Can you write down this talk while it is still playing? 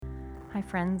Hi,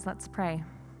 friends, let's pray.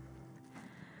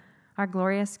 Our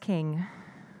glorious King,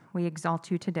 we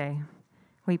exalt you today.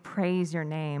 We praise your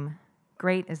name.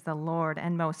 Great is the Lord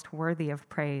and most worthy of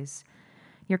praise.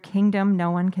 Your kingdom no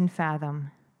one can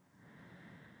fathom.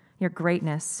 Your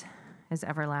greatness is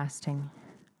everlasting.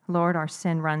 Lord, our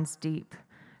sin runs deep,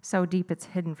 so deep it's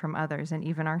hidden from others and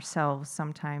even ourselves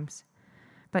sometimes.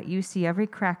 But you see every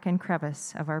crack and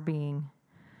crevice of our being.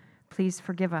 Please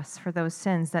forgive us for those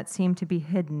sins that seem to be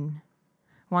hidden,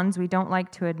 ones we don't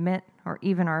like to admit or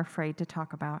even are afraid to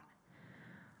talk about.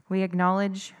 We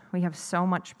acknowledge we have so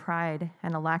much pride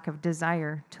and a lack of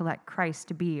desire to let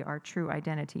Christ be our true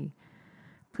identity.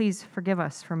 Please forgive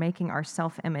us for making our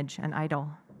self-image an idol.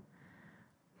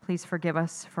 Please forgive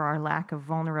us for our lack of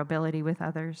vulnerability with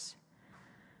others,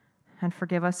 and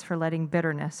forgive us for letting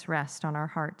bitterness rest on our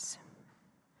hearts.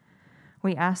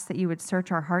 We ask that you would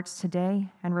search our hearts today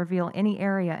and reveal any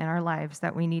area in our lives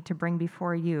that we need to bring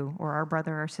before you or our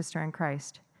brother or sister in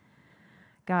Christ.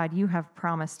 God, you have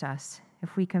promised us,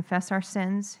 if we confess our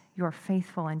sins, you are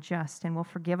faithful and just and will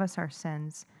forgive us our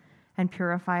sins and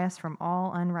purify us from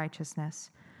all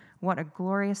unrighteousness. What a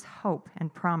glorious hope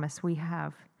and promise we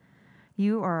have.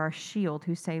 You are our shield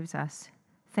who saves us.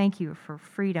 Thank you for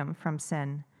freedom from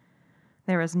sin.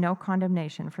 There is no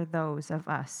condemnation for those of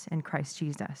us in Christ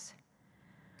Jesus.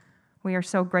 We are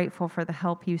so grateful for the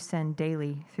help you send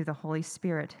daily through the Holy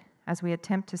Spirit as we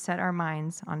attempt to set our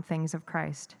minds on things of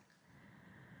Christ.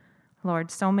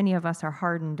 Lord, so many of us are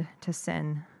hardened to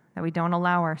sin that we don't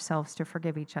allow ourselves to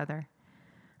forgive each other.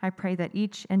 I pray that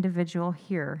each individual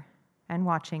here and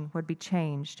watching would be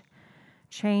changed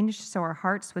so our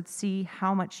hearts would see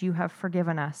how much you have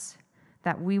forgiven us,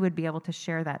 that we would be able to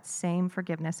share that same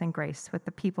forgiveness and grace with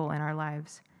the people in our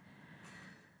lives.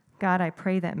 God, I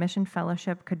pray that Mission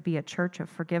Fellowship could be a church of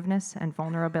forgiveness and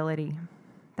vulnerability,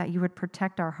 that you would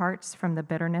protect our hearts from the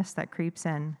bitterness that creeps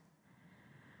in.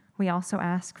 We also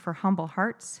ask for humble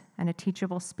hearts and a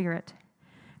teachable spirit.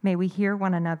 May we hear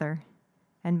one another,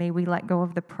 and may we let go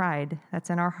of the pride that's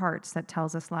in our hearts that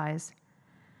tells us lies.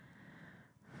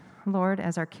 Lord,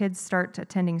 as our kids start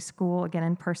attending school again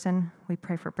in person, we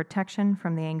pray for protection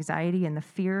from the anxiety and the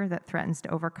fear that threatens to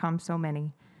overcome so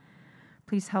many.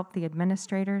 Please help the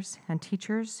administrators and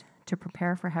teachers to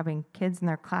prepare for having kids in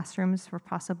their classrooms for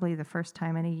possibly the first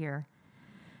time in a year.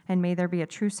 And may there be a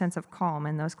true sense of calm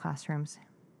in those classrooms.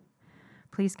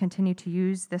 Please continue to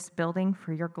use this building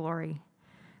for your glory.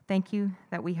 Thank you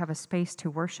that we have a space to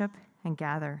worship and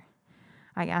gather.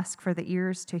 I ask for the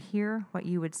ears to hear what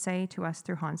you would say to us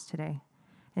through Hans today.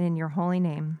 And in your holy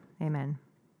name, amen.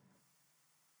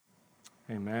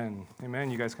 Amen. Amen.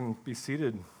 You guys can be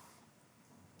seated.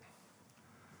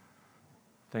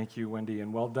 Thank you, Wendy,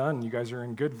 and well done. You guys are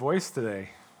in good voice today.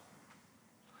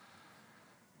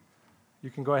 You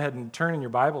can go ahead and turn in your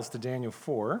Bibles to Daniel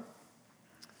 4,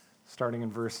 starting in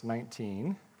verse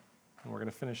 19, and we're going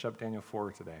to finish up Daniel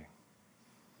 4 today.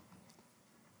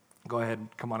 Go ahead,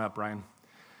 come on up, Ryan.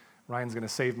 Ryan's going to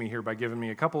save me here by giving me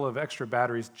a couple of extra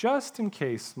batteries just in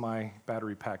case my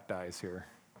battery pack dies here.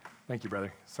 Thank you,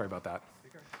 brother. Sorry about that.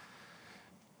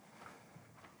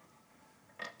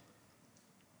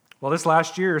 Well, this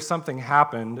last year, something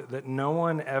happened that no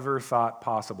one ever thought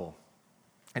possible.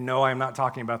 And no, I'm not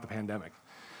talking about the pandemic.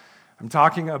 I'm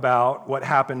talking about what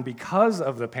happened because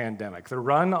of the pandemic, the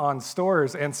run on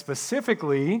stores, and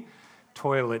specifically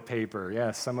toilet paper.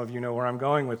 Yes, some of you know where I'm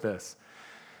going with this.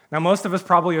 Now, most of us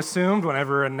probably assumed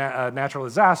whenever a natural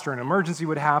disaster, an emergency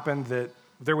would happen, that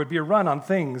there would be a run on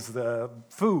things, the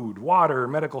food, water,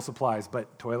 medical supplies,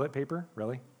 but toilet paper,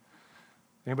 really?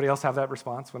 Anybody else have that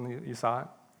response when you saw it?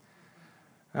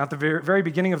 At the very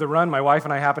beginning of the run, my wife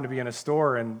and I happened to be in a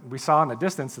store, and we saw in the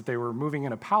distance that they were moving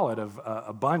in a pallet of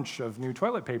a bunch of new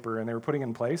toilet paper, and they were putting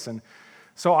in place. And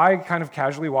so I kind of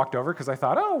casually walked over because I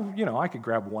thought, I could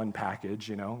grab one package,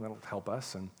 that'll help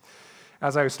us. And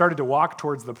as I started to walk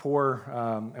towards the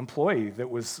poor employee that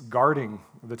was guarding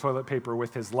the toilet paper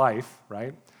with his life,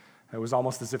 right? It was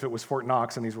almost as if it was Fort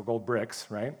Knox and these were gold bricks,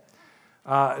 right?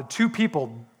 Two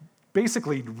people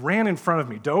basically ran in front of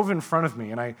me, dove in front of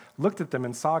me, and I looked at them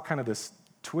and saw kind of this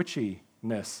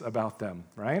twitchiness about them,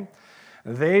 right?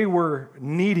 They were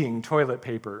needing toilet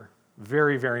paper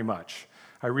very, very much.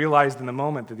 I realized in the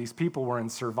moment that these people were in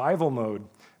survival mode,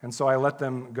 and so I let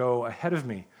them go ahead of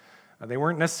me. They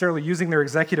weren't necessarily using their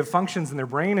executive functions in their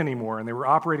brain anymore, and they were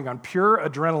operating on pure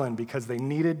adrenaline because they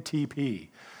needed TP.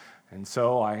 And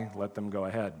so I let them go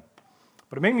ahead.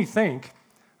 But it made me think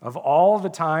of all the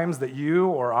times that you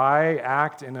or I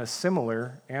act in a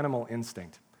similar animal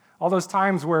instinct. All those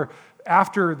times where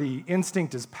after the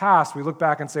instinct is past, we look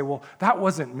back and say, well, that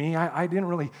wasn't me. I didn't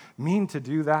really mean to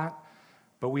do that.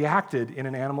 but we acted in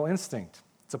an animal instinct.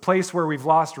 It's a place where we've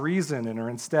lost reason and are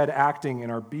instead acting in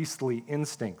our beastly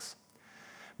instincts.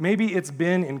 Maybe it's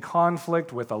been in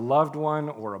conflict with a loved one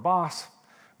or a boss.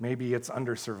 Maybe it's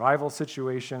under survival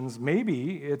situations.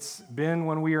 Maybe it's been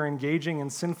when we are engaging in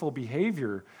sinful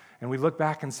behavior and we look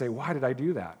back and say, why did I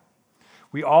do that?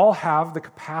 We all have the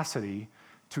capacity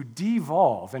to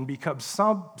devolve and become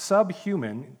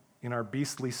subhuman in our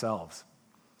beastly selves.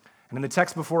 And in the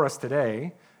text before us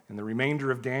today, in the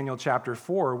remainder of Daniel chapter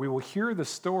 4, we will hear the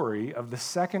story of the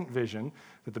second vision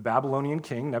that the Babylonian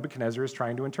king Nebuchadnezzar is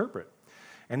trying to interpret.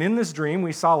 And in this dream,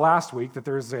 we saw last week that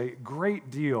there's a great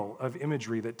deal of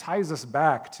imagery that ties us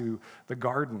back to the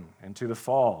garden and to the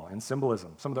fall and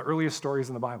symbolism, some of the earliest stories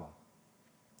in the Bible.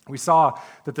 We saw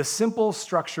that the simple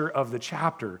structure of the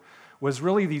chapter was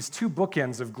really these two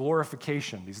bookends of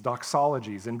glorification, these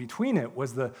doxologies, and between it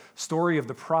was the story of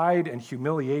the pride and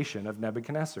humiliation of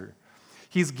Nebuchadnezzar.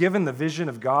 He's given the vision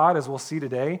of God, as we'll see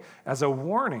today, as a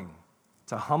warning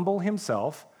to humble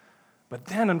himself, but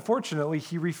then, unfortunately,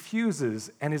 he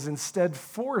refuses and is instead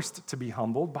forced to be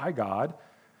humbled by God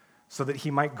so that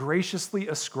he might graciously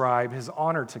ascribe his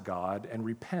honor to God and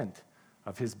repent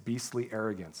of his beastly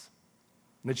arrogance.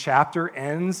 And the chapter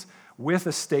ends with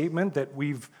a statement that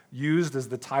we've used as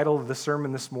the title of the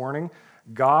sermon this morning: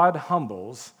 God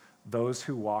humbles those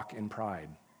who walk in pride.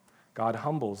 God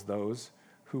humbles those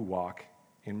who walk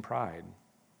in pride.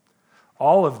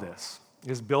 All of this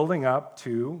is building up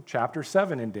to chapter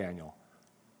 7 in Daniel.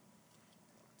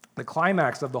 The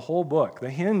climax of the whole book, the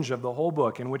hinge of the whole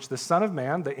book, in which the Son of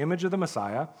Man, the image of the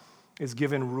Messiah, is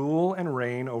given rule and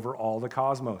reign over all the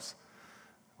cosmos.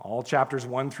 All chapters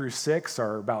 1 through 6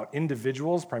 are about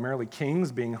individuals, primarily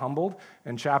kings, being humbled,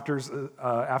 and after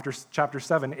chapter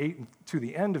 7, 8 to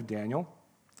the end of Daniel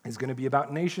is going to be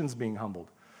about nations being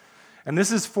humbled. And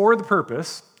this is for the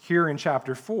purpose, here in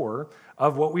chapter 4,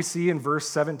 of what we see in verse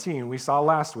 17 we saw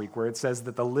last week, where it says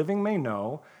that the living may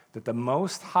know that the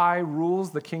Most High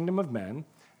rules the kingdom of men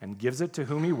and gives it to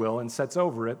whom he will and sets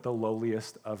over it the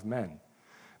lowliest of men.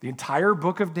 The entire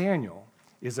book of Daniel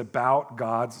is about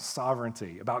God's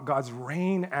sovereignty, about God's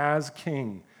reign as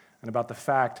king, and about the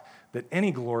fact that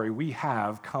any glory we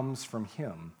have comes from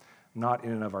him, not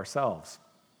in and of ourselves.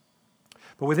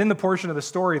 But within the portion of the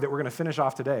story that we're going to finish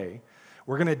off today,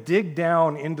 we're going to dig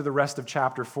down into the rest of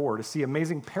chapter 4 to see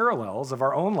amazing parallels of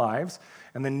our own lives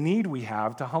and the need we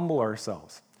have to humble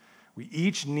ourselves. We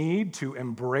each need to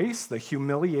embrace the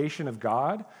humiliation of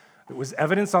God that was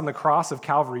evidenced on the cross of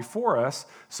Calvary for us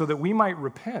so that we might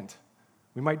repent.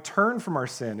 We might turn from our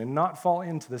sin and not fall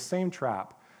into the same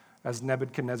trap as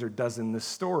Nebuchadnezzar does in this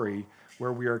story,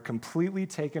 where we are completely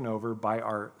taken over by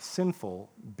our sinful,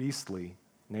 beastly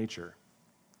nature.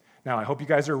 Now, I hope you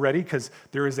guys are ready, because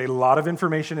there is a lot of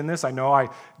information in this. I know I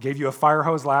gave you a fire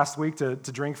hose last week to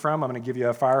drink from. I'm going to give you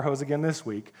a fire hose again this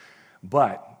week.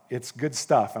 But it's good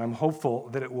stuff, and I'm hopeful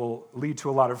that it will lead to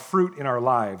a lot of fruit in our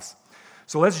lives.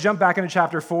 So let's jump back into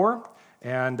chapter 4.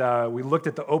 And we looked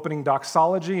at the opening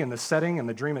doxology and the setting and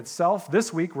the dream itself.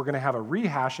 This week, we're going to have a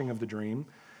rehashing of the dream,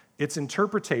 its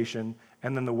interpretation,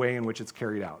 and then the way in which it's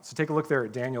carried out. So take a look there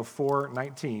at Daniel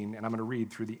 4:19, and I'm going to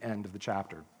read through the end of the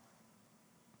chapter.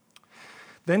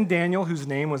 Then Daniel, whose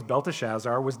name was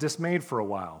Belteshazzar, was dismayed for a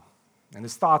while, and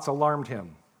his thoughts alarmed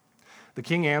him. The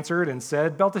king answered and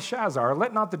said, Belteshazzar,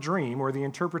 let not the dream or the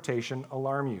interpretation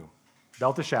alarm you.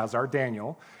 Belteshazzar,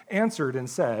 Daniel, answered and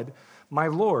said, My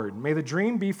lord, may the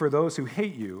dream be for those who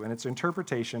hate you and its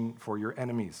interpretation for your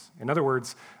enemies. In other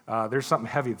words, there's something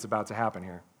heavy that's about to happen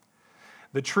here.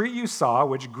 The tree you saw,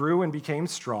 which grew and became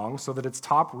strong so that its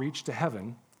top reached to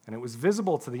heaven, and it was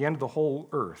visible to the end of the whole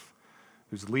earth,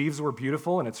 whose leaves were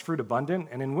beautiful and its fruit abundant,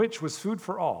 and in which was food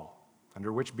for all,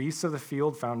 under which beasts of the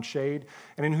field found shade,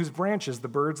 and in whose branches the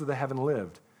birds of the heaven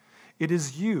lived. It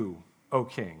is you, O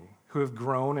king, who have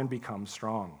grown and become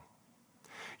strong.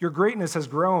 Your greatness has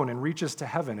grown and reaches to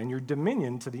heaven, and your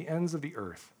dominion to the ends of the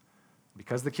earth.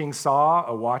 Because the king saw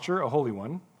a watcher, a holy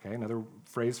one, okay, another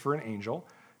phrase for an angel,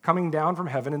 coming down from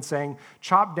heaven and saying,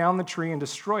 Chop down the tree and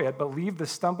destroy it, but leave the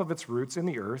stump of its roots in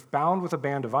the earth, bound with a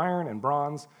band of iron and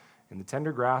bronze in the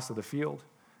tender grass of the field.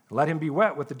 Let him be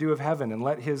wet with the dew of heaven, and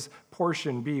let his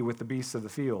portion be with the beasts of the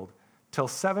field, till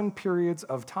 7 periods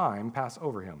of time pass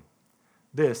over him.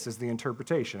 This is the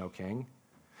interpretation, O king.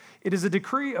 It is a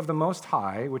decree of the Most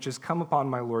High, which has come upon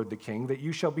my lord the king, that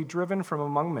you shall be driven from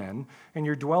among men, and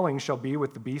your dwelling shall be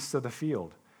with the beasts of the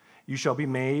field. You shall be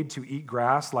made to eat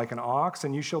grass like an ox,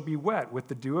 and you shall be wet with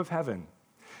the dew of heaven.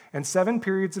 And 7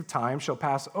 periods of time shall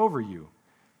pass over you,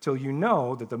 till you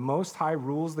know that the Most High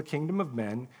rules the kingdom of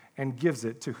men and gives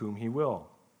it to whom he will.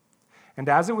 And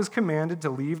as it was commanded to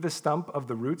leave the stump of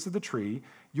the roots of the tree,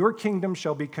 your kingdom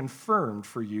shall be confirmed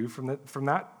for you from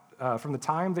the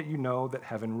time that you know that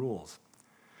heaven rules.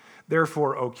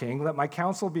 Therefore, O king, let my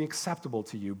counsel be acceptable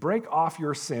to you. Break off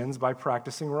your sins by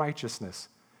practicing righteousness,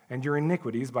 and your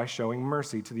iniquities by showing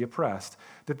mercy to the oppressed,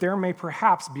 that there may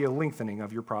perhaps be a lengthening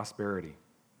of your prosperity.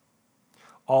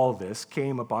 All this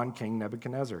came upon King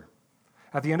Nebuchadnezzar.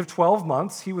 At the end of 12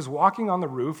 months, he was walking on the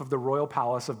roof of the royal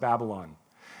palace of Babylon.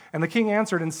 And the king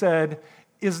answered and said,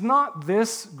 "Is not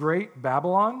this great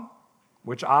Babylon,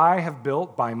 which I have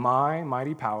built by my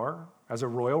mighty power as a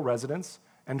royal residence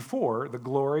and for the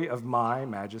glory of my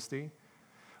majesty?"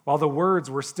 While the words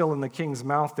were still in the king's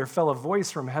mouth, there fell a voice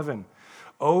from heaven.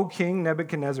 "O King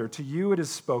Nebuchadnezzar, to you it is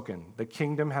spoken, the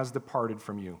kingdom has departed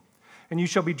from you. And you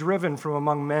shall be driven from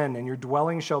among men, and your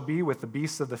dwelling shall be with the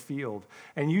beasts of the field.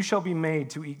 And you shall be made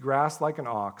to eat grass like an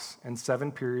ox, and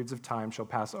 7 periods of time shall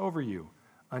pass over you,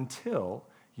 until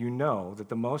you know that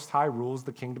the Most High rules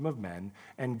the kingdom of men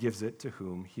and gives it to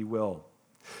whom he will."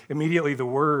 Immediately the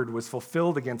word was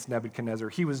fulfilled against Nebuchadnezzar.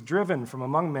 He was driven from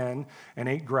among men and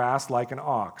ate grass like an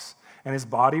ox, and his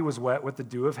body was wet with the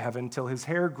dew of heaven till his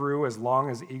hair grew as long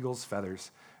as eagle's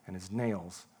feathers, and his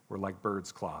nails were like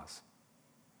bird's claws.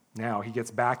 Now he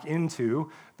gets back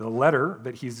into the letter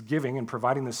that he's giving and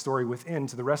providing the story within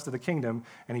to the rest of the kingdom,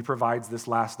 and he provides this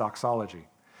last doxology.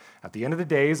 "At the end of the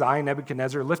days, I,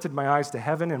 Nebuchadnezzar, lifted my eyes to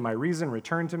heaven, and my reason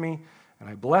returned to me, and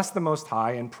I blessed the Most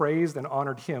High and praised and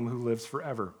honored him who lives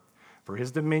forever. For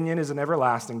his dominion is an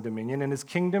everlasting dominion, and his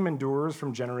kingdom endures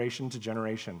from generation to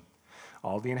generation.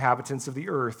 All the inhabitants of the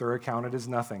earth are accounted as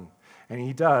nothing, and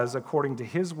he does according to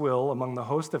his will among the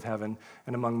host of heaven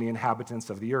and among the inhabitants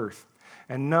of the earth.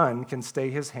 And none can stay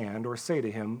his hand or say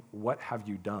to him, 'What have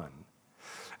you done?'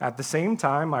 At the same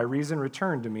time, my reason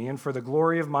returned to me, and for the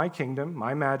glory of my kingdom,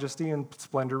 my majesty and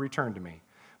splendor returned to me.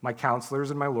 My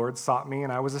counselors and my lords sought me,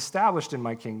 and I was established in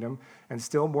my kingdom, and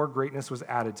still more greatness was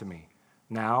added to me.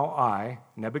 Now I,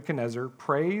 Nebuchadnezzar,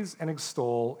 praise and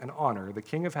extol and honor the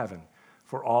King of heaven,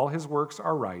 for all his works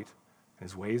are right, and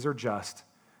his ways are just,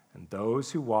 and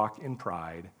those who walk in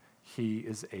pride he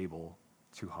is able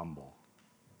to humble."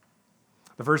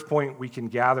 The first point we can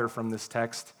gather from this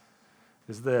text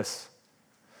is this: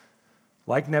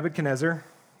 like Nebuchadnezzar,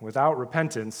 without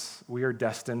repentance, we are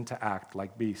destined to act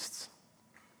like beasts.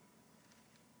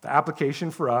 The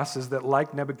application for us is that,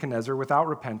 like Nebuchadnezzar, without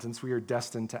repentance, we are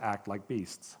destined to act like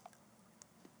beasts.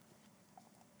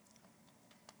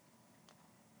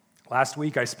 Last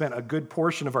week, I spent a good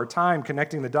portion of our time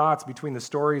connecting the dots between the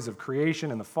stories of creation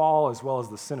and the fall, as well as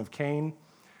the sin of Cain,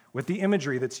 with the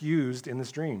imagery that's used in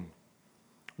this dream.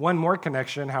 One more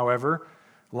connection, however,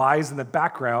 lies in the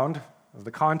background of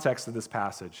the context of this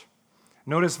passage.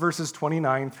 Notice verses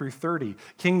 29 through 30.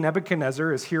 King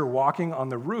Nebuchadnezzar is here walking on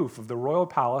the roof of the royal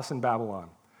palace in Babylon,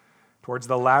 towards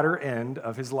the latter end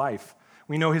of his life.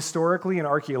 We know historically and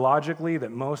archaeologically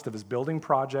that most of his building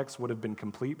projects would have been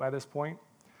complete by this point.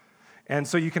 And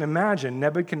so you can imagine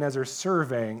Nebuchadnezzar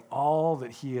surveying all that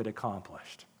he had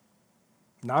accomplished.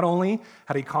 Not only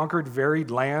had he conquered varied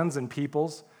lands and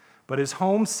peoples, but his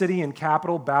home city and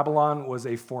capital, Babylon, was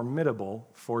a formidable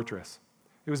fortress.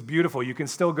 It was beautiful. You can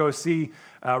still go see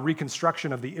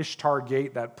reconstruction of the Ishtar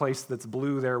Gate, that place that's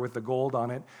blue there with the gold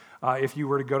on it, if you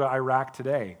were to go to Iraq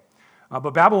today.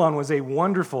 But Babylon was a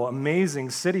wonderful, amazing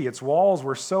city. Its walls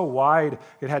were so wide,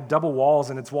 it had double walls,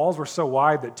 and its walls were so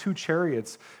wide that 2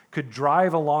 chariots could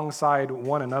drive alongside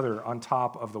one another on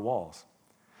top of the walls.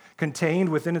 Contained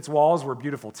within its walls were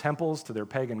beautiful temples to their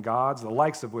pagan gods, the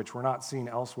likes of which were not seen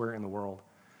elsewhere in the world.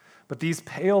 But these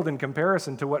paled in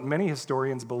comparison to what many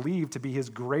historians believe to be his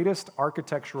greatest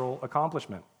architectural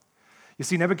accomplishment. You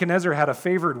see, Nebuchadnezzar had a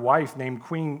favored wife named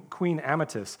Queen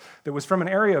Ametis that was from an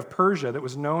area of Persia that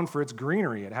was known for its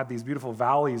greenery. It had these beautiful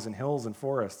valleys and hills and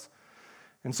forests.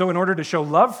 And so in order to show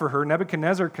love for her,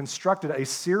 Nebuchadnezzar constructed a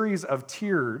series of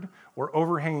tiered or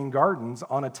overhanging gardens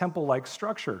on a temple-like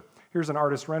structure. Here's an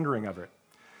artist rendering of it.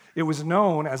 It was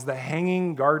known as the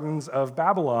Hanging Gardens of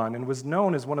Babylon and was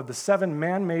known as one of the 7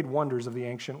 man-made wonders of the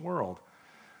ancient world.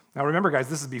 Now remember, guys,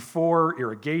 this is before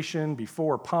irrigation,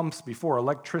 before pumps, before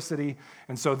electricity,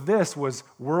 and so this was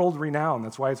world-renowned.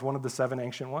 That's why it's one of the 7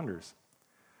 ancient wonders.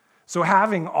 So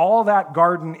having all that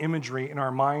garden imagery in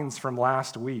our minds from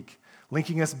last week,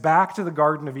 linking us back to the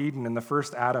Garden of Eden and the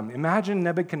first Adam, imagine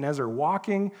Nebuchadnezzar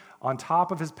walking on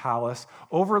top of his palace,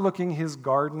 overlooking his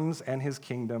gardens and his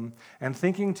kingdom, and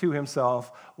thinking to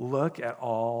himself, look at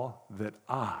all that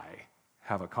I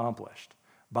have accomplished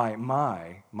by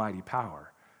my mighty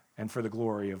power and for the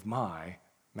glory of my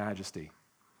majesty.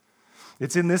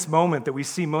 It's in this moment that we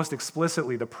see most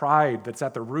explicitly the pride that's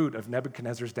at the root of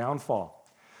Nebuchadnezzar's downfall.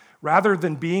 Rather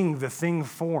than being the thing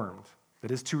formed, that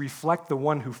is to reflect the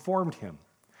one who formed him,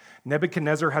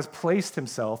 Nebuchadnezzar has placed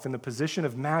himself in the position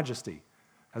of majesty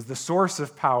as the source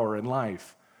of power and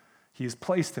life. He has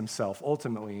placed himself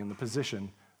ultimately in the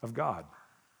position of God.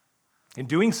 In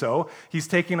doing so, he's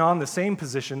taking on the same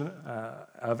position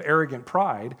of arrogant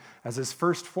pride as his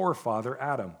first forefather,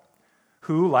 Adam,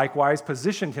 who likewise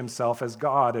positioned himself as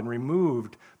God and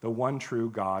removed the one true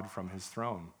God from his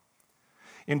throne.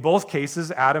 In both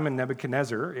cases, Adam and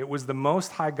Nebuchadnezzar, it was the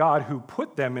Most High God who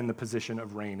put them in the position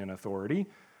of reign and authority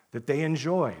that they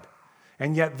enjoyed.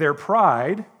 And yet in their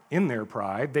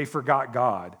pride, they forgot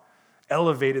God,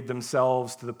 elevated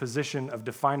themselves to the position of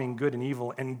defining good and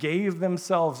evil, and gave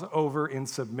themselves over in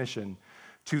submission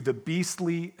to the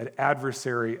beastly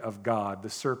adversary of God, the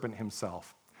serpent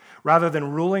himself. Rather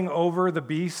than ruling over the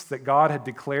beasts that God had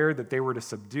declared that they were to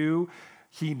subdue,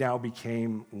 he now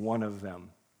became one of them.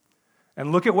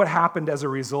 And look at what happened as a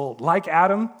result. Like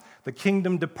Adam, the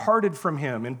kingdom departed from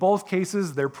him. In both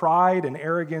cases, their pride and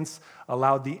arrogance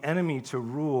allowed the enemy to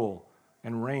rule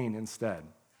and reign instead.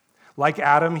 Like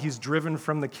Adam, he's driven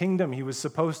from the kingdom he was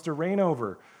supposed to reign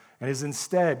over and is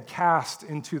instead cast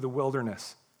into the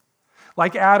wilderness.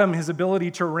 Like Adam, his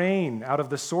ability to reign out of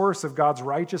the source of God's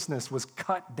righteousness was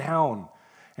cut down,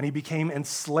 and he became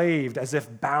enslaved as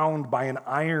if bound by an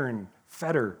iron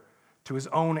fetter to his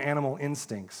own animal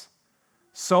instincts.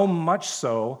 So much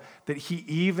so that he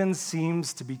even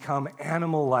seems to become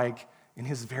animal-like in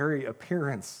his very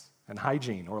appearance and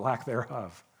hygiene, or lack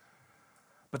thereof.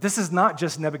 But this is not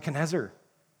just Nebuchadnezzar.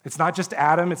 It's not just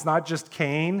Adam. It's not just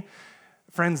Cain.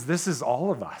 Friends, this is all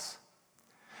of us.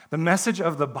 The message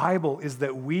of the Bible is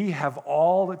that we have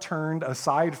all turned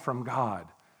aside from God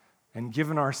and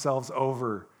given ourselves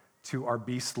over to our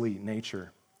beastly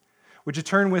nature. Would you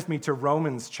turn with me to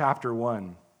Romans chapter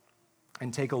 1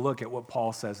 and take a look at what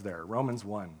Paul says there? Romans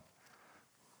 1.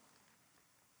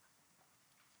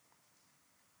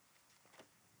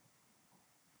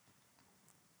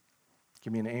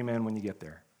 Give me an amen when you get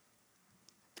there.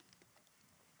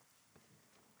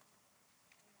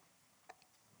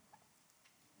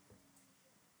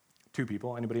 Two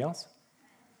people. Anybody else?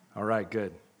 All right,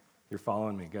 good. You're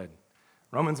following me. Good.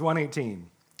 Romans 1:18.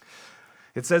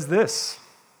 It says this,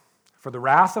 "For the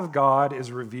wrath of God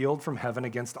is revealed from heaven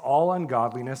against all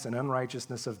ungodliness and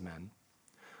unrighteousness of men,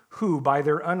 who by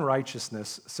their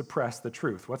unrighteousness suppress the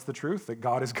truth." What's the truth? That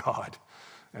God is God,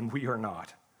 and we are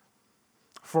not.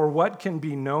 "For what can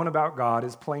be known about God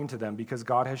is plain to them, because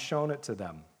God has shown it to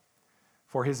them.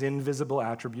 For his invisible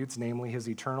attributes, namely his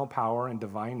eternal power and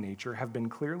divine nature, have been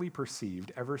clearly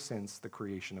perceived ever since the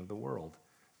creation of the world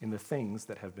in the things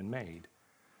that have been made.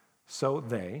 So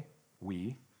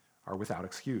we, are without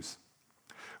excuse.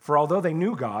 For although they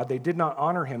knew God, they did not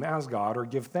honor him as God or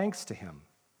give thanks to him,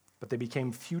 but they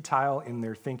became futile in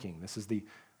their thinking." This is the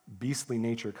beastly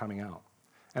nature coming out.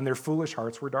 "And their foolish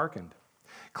hearts were darkened.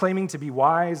 Claiming to be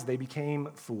wise, they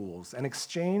became fools and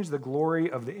exchanged the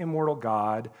glory of the immortal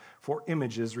God for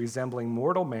images resembling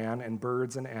mortal man and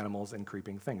birds and animals and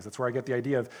creeping things." That's where I get the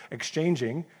idea of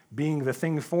exchanging, being the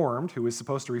thing formed, who is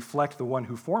supposed to reflect the one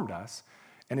who formed us,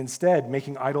 and instead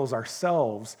making idols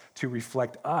ourselves to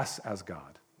reflect us as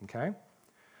God. Okay?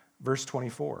 Verse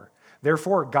 24.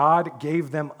 "Therefore, God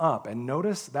gave them up." And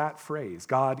notice that phrase,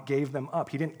 God gave them up.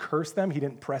 He didn't curse them. He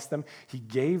didn't press them. He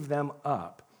gave them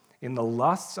up in the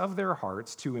lusts of their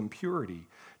hearts to impurity,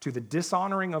 to the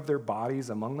dishonoring of their bodies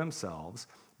among themselves,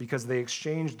 because they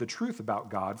exchanged the truth about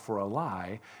God for a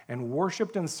lie and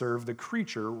worshiped and served the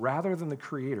creature rather than the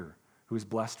Creator, who is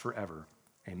blessed forever.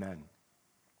 Amen.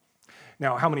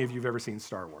 Now, how many of you have ever seen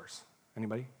Star Wars?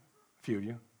 Anybody? A few of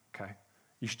you? Okay.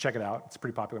 You should check it out. It's a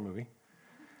pretty popular movie.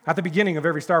 At the beginning of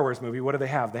every Star Wars movie, what do they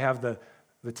have? They have the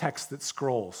text that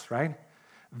scrolls, right?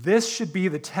 This should be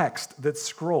the text that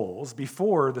scrolls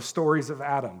before the stories of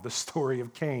Adam, the story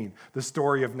of Cain, the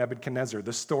story of Nebuchadnezzar,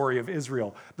 the story of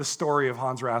Israel, the story of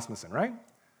Hans Rasmussen, right?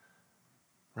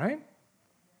 Right?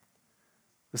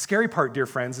 The scary part, dear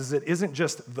friends, is it isn't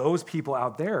just those people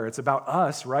out there. It's about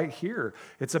us right here.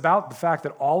 It's about the fact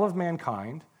that all of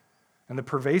mankind and the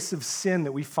pervasive sin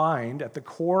that we find at the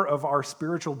core of our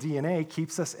spiritual DNA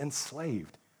keeps us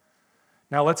enslaved.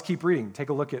 Now let's keep reading. Take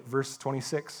a look at verse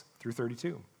 26 through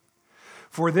 32.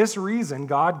 "For this reason,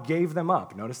 God gave them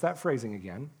up." Notice that phrasing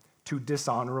again. "To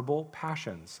dishonorable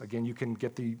passions." Again, you can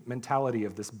get the mentality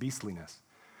of this beastliness.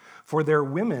 "For their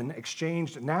women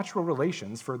exchanged natural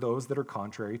relations for those that are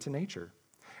contrary to nature.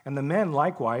 And the men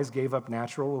likewise gave up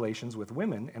natural relations with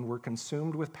women and were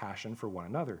consumed with passion for one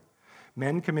another.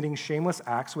 men committing shameless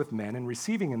acts with men and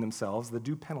receiving in themselves the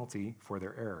due penalty for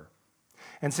their error.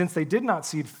 And since they did not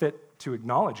see fit to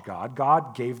acknowledge God,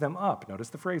 God gave them up, notice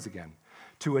the phrase again,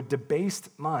 to a debased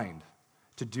mind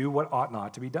to do what ought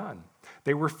not to be done.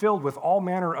 They were filled with all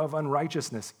manner of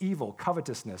unrighteousness, evil,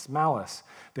 covetousness, malice.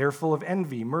 They are full of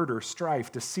envy, murder,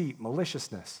 strife, deceit,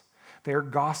 maliciousness. They are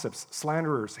gossips,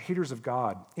 slanderers, haters of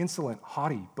God, insolent,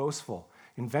 haughty, boastful,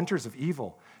 inventors of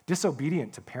evil,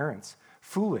 disobedient to parents,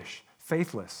 foolish,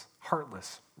 faithless,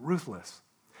 heartless, ruthless.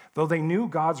 Though they knew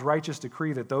God's righteous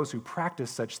decree that those who practice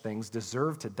such things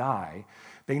deserve to die,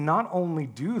 they not only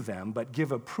do them, but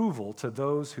give approval to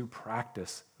those who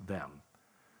practice them.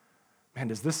 Man,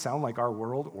 does this sound like our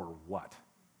world or what?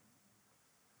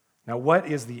 Now, what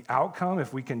is the outcome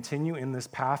if we continue in this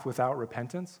path without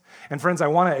repentance? And friends, I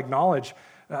want to acknowledge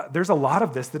there's a lot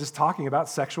of this that is talking about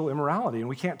sexual immorality, and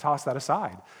we can't toss that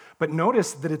aside. But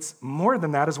notice that it's more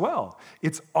than that as well.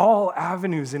 It's all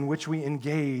avenues in which we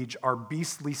engage our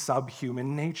beastly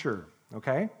subhuman nature,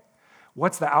 okay?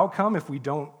 What's the outcome if we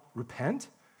don't repent?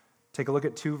 Take a look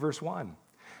at 2 verse 1.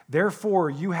 Therefore,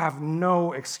 you have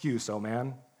no excuse, O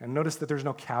man. And notice that there's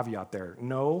no caveat there.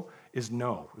 No is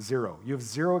no, zero. You have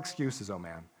zero excuses, O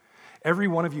man. Every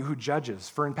one of you who judges,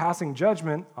 for in passing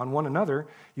judgment on one another,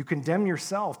 you condemn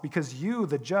yourself, because you,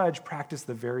 the judge, practice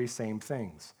the very same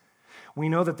things. We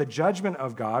know that the judgment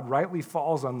of God rightly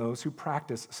falls on those who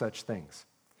practice such things.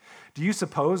 Do you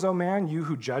suppose, O man, you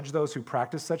who judge those who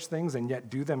practice such things and yet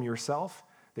do them yourself,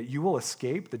 that you will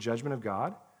escape the judgment of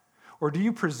God? Or do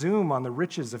you presume on the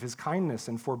riches of his kindness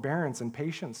and forbearance and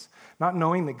patience, not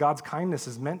knowing that God's kindness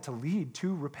is meant to lead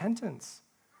to repentance?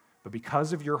 But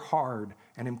because of your hard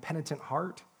and impenitent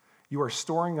heart, you are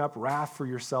storing up wrath for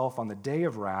yourself on the day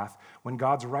of wrath, when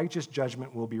God's righteous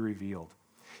judgment will be revealed.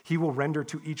 He will render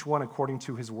to each one according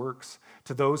to his works.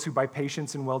 To those who by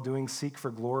patience and well-doing seek for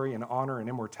glory and honor and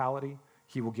immortality,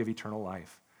 he will give eternal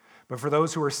life. But for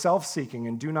those who are self-seeking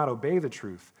and do not obey the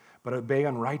truth, but obey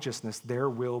unrighteousness, there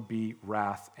will be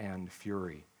wrath and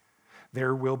fury.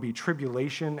 There will be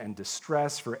tribulation and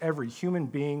distress for every human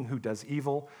being who does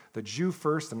evil, the Jew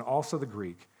first and also the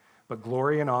Greek, but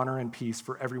glory and honor and peace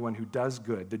for everyone who does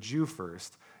good, the Jew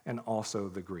first and also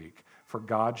the Greek, for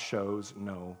God shows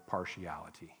no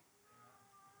partiality.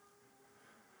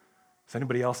 Does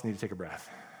anybody else need to take a breath?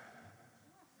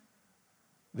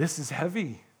 This is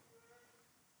heavy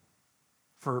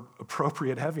for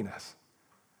appropriate heaviness.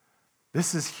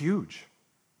 This is huge.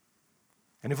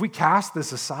 And if we cast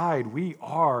this aside, we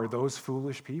are those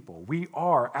foolish people. We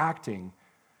are acting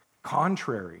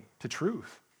contrary to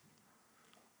truth.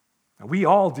 Now, we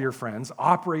all, dear friends,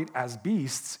 operate as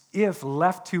beasts if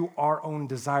left to our own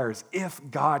desires, if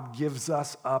God gives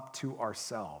us up to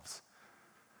ourselves.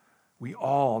 We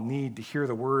all need to hear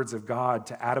the words of God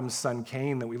to Adam's son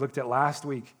Cain that we looked at last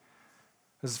week.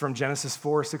 This is from Genesis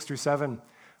 4, 6 through 7.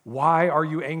 Why are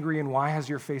you angry, and why has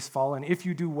your face fallen? If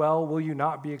you do well, will you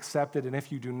not be accepted? And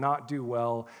if you do not do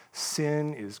well,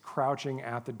 sin is crouching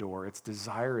at the door. Its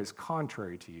desire is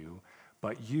contrary to you,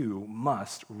 but you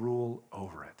must rule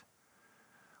over it.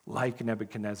 Like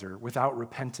Nebuchadnezzar, without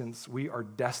repentance, we are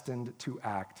destined to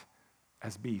act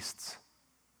as beasts.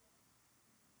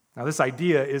 Now, this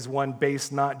idea is one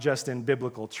based not just in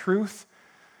biblical truth,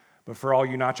 but for all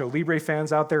you Nacho Libre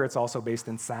fans out there, it's also based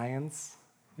in science.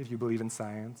 If you believe in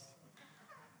science.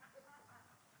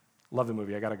 Love the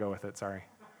movie, I gotta go with it, sorry.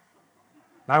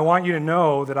 Now, I want you to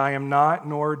know that I am not,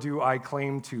 nor do I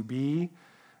claim to be,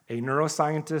 a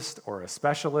neuroscientist or a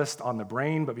specialist on the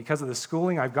brain, but because of the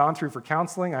schooling I've gone through for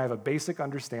counseling, I have a basic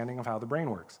understanding of how the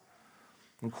brain works.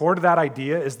 And core to that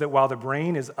idea is that while the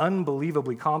brain is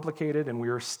unbelievably complicated and we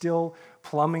are still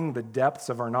plumbing the depths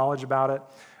of our knowledge about it,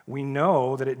 we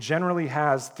know that it generally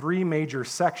has 3 major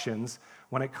sections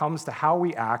when it comes to how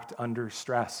we act under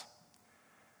stress.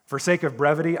 For sake of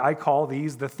brevity, I call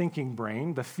these the thinking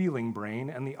brain, the feeling brain,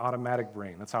 and the automatic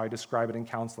brain. That's how I describe it in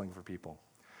counseling for people.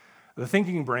 The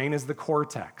thinking brain is the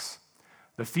cortex.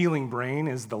 The feeling brain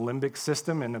is the limbic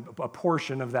system and a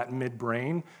portion of that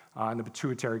midbrain and the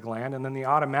pituitary gland. And then the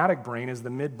automatic brain is the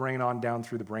midbrain on down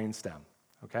through the brainstem.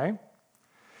 Okay?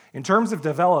 In terms of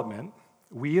development,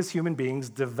 we as human beings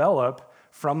develop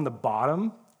from the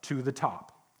bottom to the top.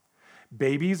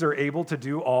 Babies are able to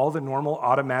do all the normal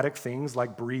automatic things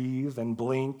like breathe and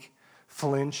blink,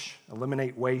 flinch,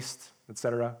 eliminate waste,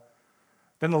 etc.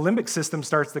 Then the limbic system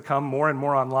starts to come more and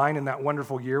more online in that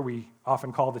wonderful year we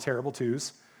often call the terrible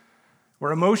twos,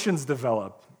 where emotions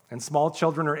develop and small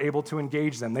children are able to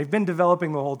engage them. They've been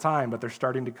developing the whole time, but they're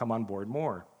starting to come on board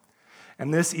more.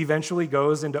 And this eventually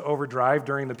goes into overdrive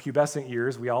during the pubescent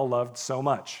years we all loved so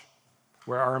much,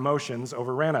 where our emotions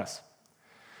overran us.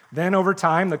 Then over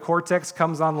time, the cortex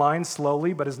comes online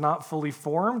slowly but is not fully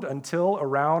formed until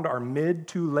around our mid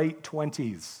to late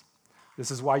 20s.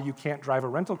 This is why you can't drive a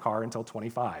rental car until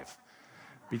 25.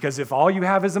 Because if all you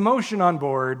have is emotion on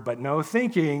board but no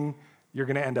thinking, you're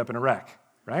going to end up in a wreck,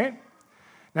 right?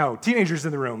 Now, teenagers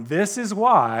in the room, this is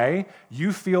why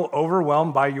you feel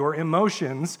overwhelmed by your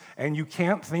emotions and you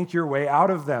can't think your way out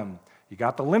of them. You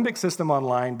got the limbic system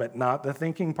online, but not the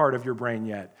thinking part of your brain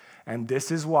yet. And this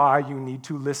is why you need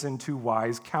to listen to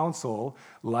wise counsel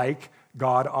like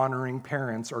God-honoring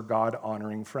parents or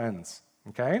God-honoring friends,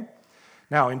 okay?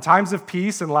 Now, in times of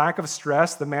peace and lack of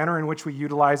stress, the manner in which we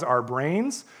utilize our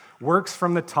brains works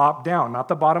from the top down, not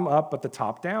the bottom up, but the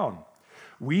top down.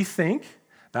 We think,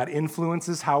 that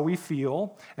influences how we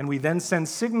feel, and we then send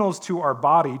signals to our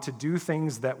body to do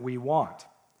things that we want.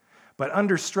 But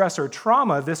under stress or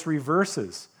trauma, this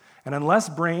reverses. And unless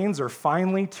brains are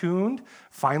finely tuned,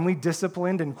 finely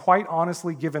disciplined, and quite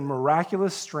honestly given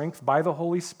miraculous strength by the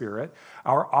Holy Spirit,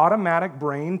 our automatic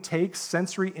brain takes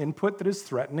sensory input that is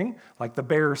threatening, like the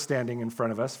bear standing in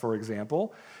front of us, for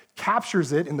example,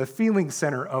 captures it in the feeling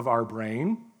center of our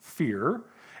brain, fear,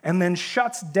 and then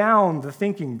shuts down the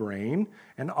thinking brain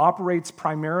and operates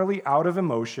primarily out of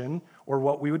emotion, or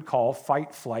what we would call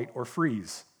fight, flight, or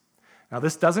freeze. Now,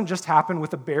 this doesn't just happen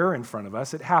with a bear in front of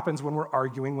us. It happens when we're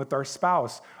arguing with our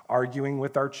spouse, arguing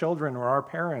with our children or our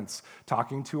parents,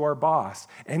 talking to our boss.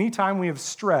 Anytime we have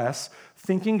stress,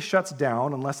 thinking shuts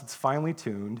down unless it's finely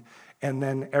tuned, and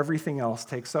then everything else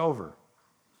takes over.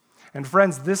 And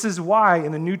friends, this is why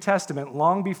in the New Testament,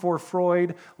 long before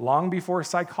Freud, long before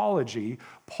psychology,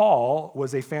 Paul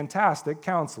was a fantastic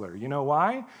counselor. You know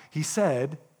why? He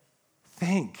said,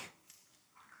 think.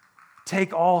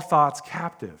 Take all thoughts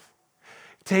captive.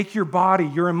 Take your body,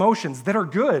 your emotions that are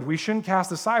good. We shouldn't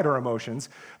cast aside our emotions,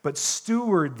 but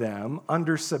steward them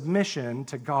under submission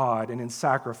to God and in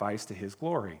sacrifice to his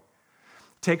glory.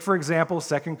 Take, for example,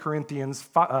 2 Corinthians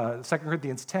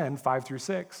 10, 5 through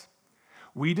 6.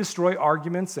 We destroy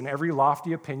arguments and every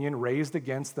lofty opinion raised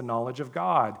against the knowledge of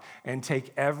God and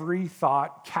take every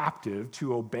thought captive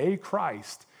to obey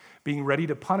Christ, being ready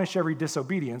to punish every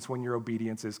disobedience when your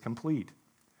obedience is complete.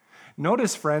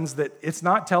 Notice, friends, that it's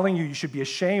not telling you should be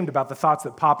ashamed about the thoughts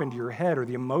that pop into your head or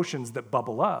the emotions that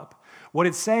bubble up. What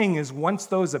it's saying is once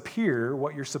those appear,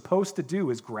 what you're supposed to do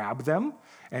is grab them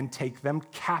and take them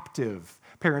captive.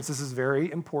 Parents, this is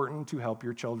very important to help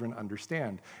your children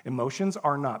understand. Emotions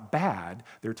are not bad,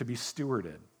 they're to be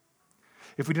stewarded.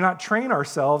 If we do not train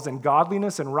ourselves in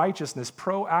godliness and righteousness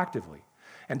proactively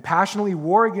and passionately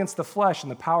war against the flesh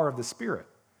and the power of the Spirit,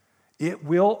 it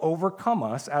will overcome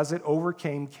us as it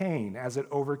overcame Cain, as it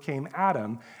overcame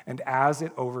Adam, and as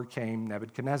it overcame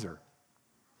Nebuchadnezzar.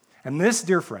 And this,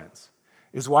 dear friends,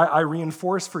 is why I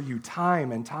reinforce for you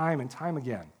time and time and time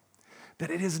again that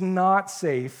it is not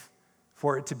safe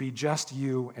for it to be just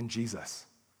you and Jesus.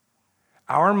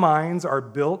 Our minds are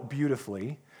built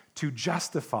beautifully to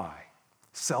justify,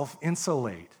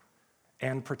 self-insulate,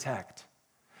 and protect.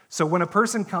 So when a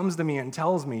person comes to me and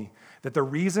tells me that the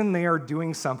reason they are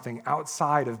doing something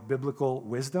outside of biblical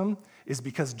wisdom is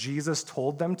because Jesus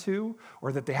told them to,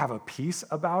 or that they have a peace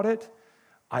about it,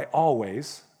 I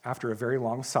always, after a very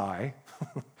long sigh,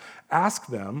 ask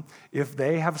them if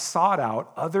they have sought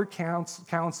out other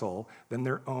counsel than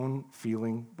their own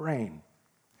feeling brain.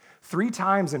 3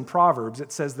 times in Proverbs,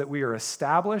 it says that we are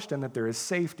established and that there is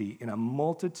safety in a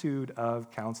multitude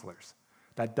of counselors.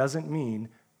 That doesn't mean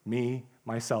me,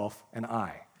 myself, and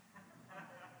I.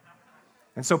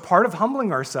 And so part of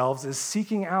humbling ourselves is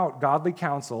seeking out godly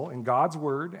counsel in God's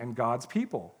word and God's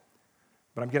people.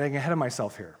 But I'm getting ahead of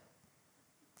myself here.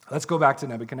 Let's go back to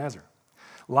Nebuchadnezzar.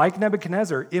 Like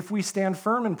Nebuchadnezzar, if we stand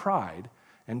firm in pride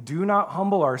and do not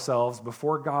humble ourselves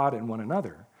before God and one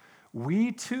another,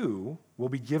 we too will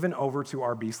be given over to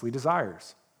our beastly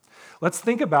desires. Let's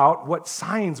think about what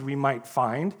signs we might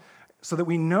find so that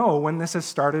we know when this has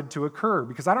started to occur.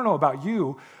 Because I don't know about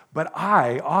you, but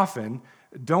I often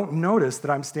don't notice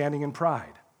that I'm standing in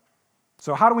pride.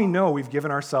 So how do we know we've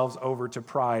given ourselves over to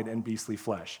pride and beastly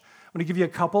flesh? I'm going to give you a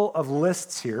couple of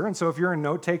lists here, and so if you're a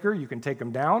note taker, you can take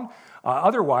them down.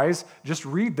 Otherwise, just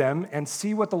read them and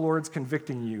see what the Lord's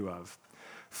convicting you of.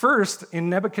 First, in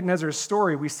Nebuchadnezzar's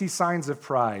story, we see signs of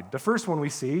pride. The first one we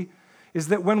see is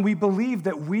that when we believe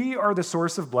that we are the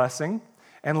source of blessing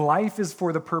and life is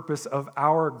for the purpose of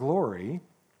our glory,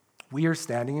 we are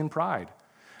standing in pride.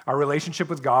 Our relationship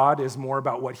with God is more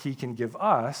about what he can give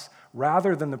us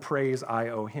rather than the praise I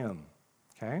owe him,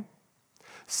 okay?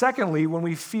 Secondly, when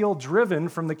we feel driven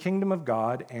from the kingdom of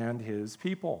God and his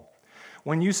people.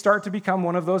 when you start to become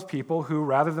one of those people who,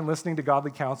 rather than listening to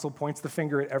godly counsel, points the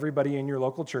finger at everybody in your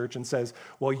local church and says,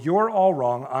 well, you're all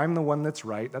wrong, I'm the one that's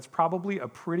right, that's probably a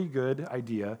pretty good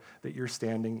idea that you're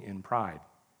standing in pride.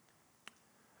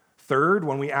 Third,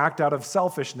 when we act out of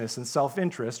selfishness and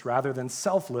self-interest rather than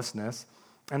selflessness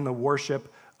and the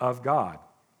worship of God.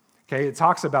 Okay, it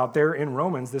talks about there in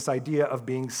Romans this idea of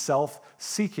being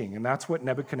self-seeking, and that's what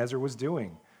Nebuchadnezzar was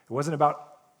doing. It wasn't about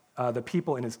the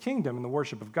people in his kingdom and the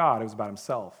worship of God, it was about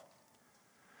himself.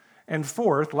 And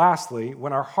fourth, lastly,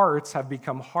 when our hearts have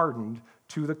become hardened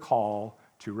to the call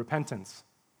to repentance.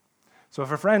 So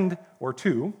if a friend or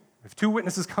two, if two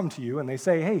witnesses come to you and they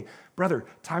say, hey, brother,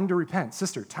 time to repent,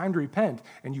 sister, time to repent,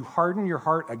 and you harden your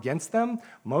heart against them,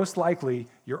 most likely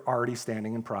you're already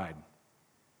standing in pride.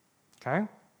 Okay?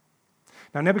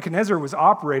 Now, Nebuchadnezzar was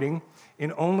operating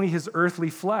in only his earthly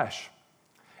flesh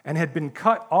and had been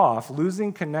cut off,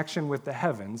 losing connection with the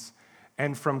heavens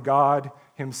and from God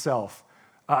himself.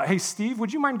 Hey, Steve,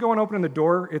 would you mind going and opening the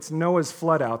door? It's Noah's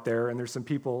flood out there, and there's some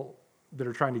people that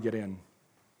are trying to get in.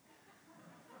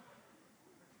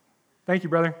 Thank you,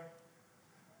 brother.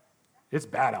 It's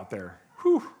bad out there.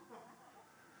 Whew.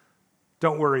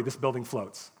 Don't worry, this building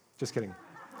floats. Just kidding.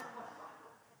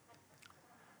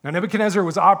 Now, Nebuchadnezzar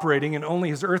was operating in only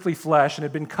his earthly flesh and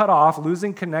had been cut off,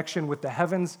 losing connection with the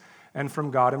heavens and from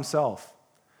God himself.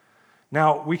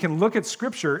 Now, we can look at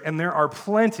Scripture, and there are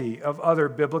plenty of other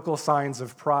biblical signs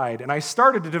of pride. And I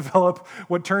started to develop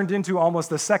what turned into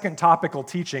almost a second topical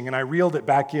teaching, and I reeled it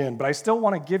back in, but I still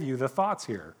want to give you the thoughts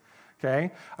here.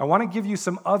 Okay? I want to give you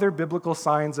some other biblical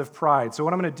signs of pride. So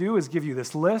what I'm going to do is give you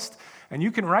this list, and you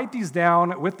can write these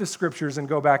down with the Scriptures and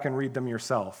go back and read them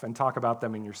yourself and talk about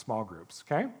them in your small groups,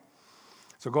 okay?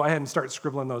 So go ahead and start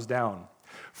scribbling those down.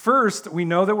 First, we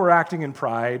know that we're acting in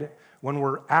pride when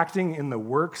we're acting in the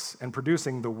works and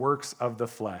producing the works of the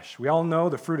flesh. We all know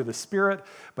the fruit of the Spirit,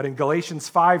 but in Galatians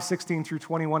 5:16 through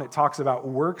 21, it talks about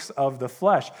works of the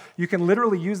flesh. You can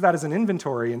literally use that as an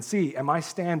inventory and see, am I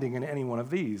standing in any one of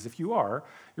these? If you are,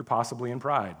 you're possibly in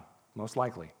pride, most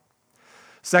likely.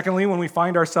 Secondly, when we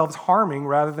find ourselves harming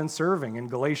rather than serving. In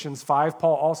Galatians 5,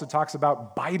 Paul also talks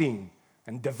about biting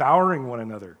and devouring one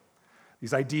another.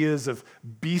 These ideas of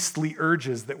beastly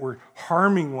urges that we're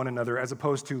harming one another as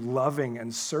opposed to loving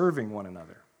and serving one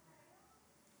another.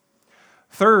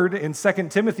 Third, in 2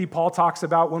 Timothy, Paul talks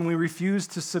about when we refuse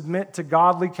to submit to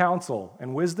godly counsel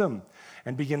and wisdom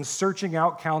and begin searching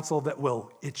out counsel that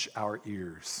will itch our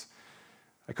ears.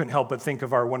 I couldn't help but think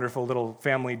of our wonderful little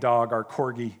family dog, our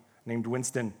corgi named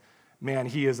Winston. Man,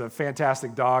 he is a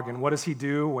fantastic dog, and what does he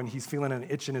do when he's feeling an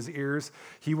itch in his ears?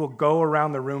 He will go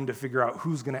around the room to figure out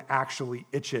who's going to actually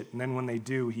itch it, and then when they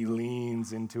do, he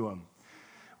leans into them.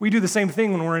 We do the same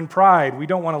thing when we're in pride. We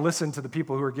don't want to listen to the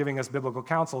people who are giving us biblical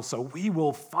counsel, so we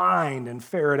will find and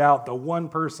ferret out the one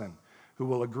person who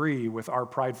will agree with our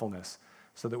pridefulness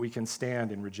so that we can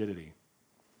stand in rigidity.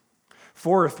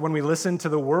 Fourth, when we listen to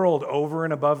the world over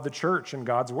and above the church and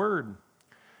God's word.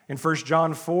 In 1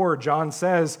 John 4, John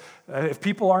says, if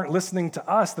people aren't listening to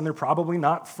us, then they're probably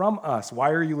not from us. Why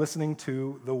are you listening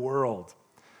to the world?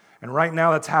 And right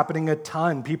now that's happening a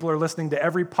ton. People are listening to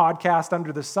every podcast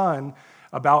under the sun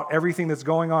about everything that's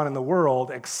going on in the world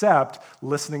except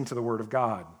listening to the Word of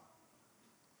God.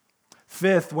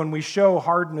 Fifth, when we show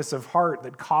hardness of heart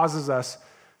that causes us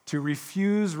to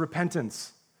refuse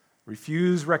repentance,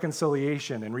 refuse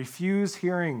reconciliation, and refuse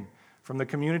hearing from the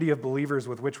community of believers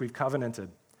with which we've covenanted.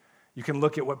 You can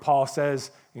look at what Paul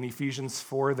says in Ephesians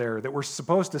 4 there, that we're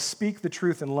supposed to speak the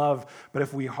truth in love, but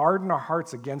if we harden our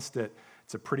hearts against it,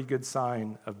 it's a pretty good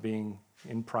sign of being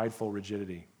in prideful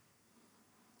rigidity.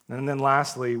 And then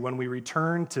lastly, when we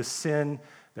return to sin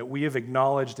that we have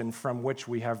acknowledged and from which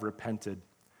we have repented.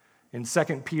 In 2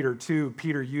 Peter 2,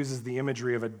 Peter uses the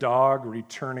imagery of a dog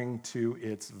returning to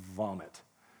its vomit.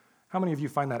 How many of you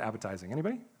find that appetizing?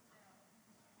 Anybody?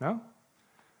 No?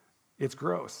 It's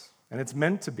gross, and it's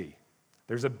meant to be.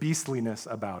 There's a beastliness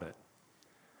about it.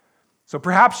 So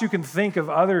perhaps you can think of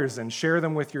others and share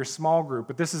them with your small group,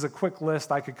 but this is a quick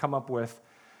list I could come up with.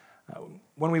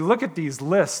 When we look at these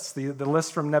lists, the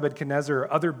list from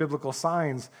Nebuchadnezzar, other biblical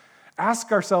signs,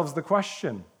 ask ourselves the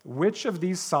question, which of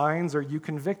these signs are you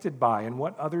convicted by, and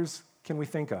what others can we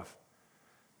think of?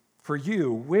 For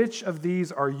you, which of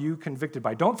these are you convicted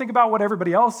by? Don't think about what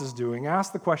everybody else is doing.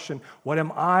 Ask the question, what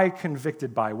am I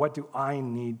convicted by? What do I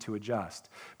need to adjust?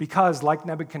 Because, like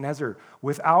Nebuchadnezzar,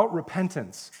 without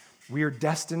repentance, we are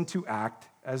destined to act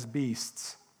as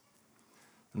beasts.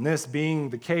 And this being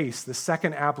the case, the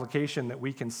second application that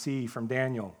we can see from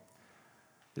Daniel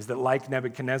is that, like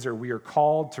Nebuchadnezzar, we are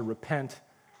called to repent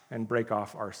and break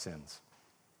off our sins.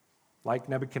 Like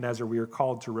Nebuchadnezzar, we are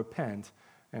called to repent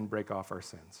and break off our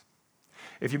sins.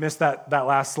 If you missed that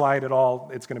last slide at all,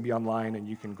 it's going to be online and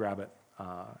you can grab it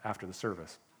after the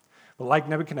service. But like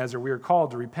Nebuchadnezzar, we are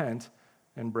called to repent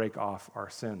and break off our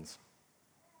sins.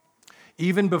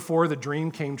 Even before the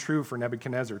dream came true for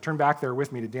Nebuchadnezzar, turn back there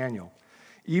with me to Daniel.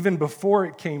 Even before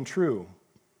it came true,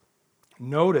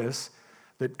 notice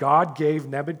that God gave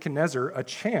Nebuchadnezzar a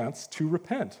chance to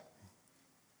repent.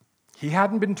 He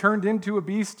hadn't been turned into a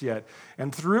beast yet.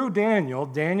 And through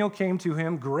Daniel came to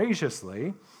him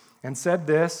graciously and said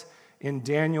this in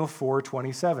Daniel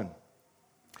 4:27.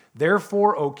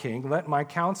 Therefore, O king, let my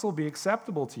counsel be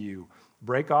acceptable to you.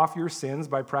 Break off your sins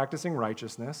by practicing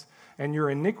righteousness, and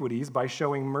your iniquities by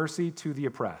showing mercy to the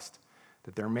oppressed,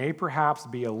 that there may perhaps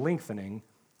be a lengthening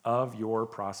of your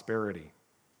prosperity.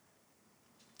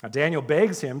 Now, Daniel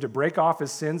begs him to break off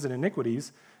his sins and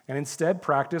iniquities and instead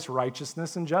practice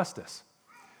righteousness and justice.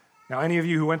 Now, any of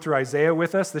you who went through Isaiah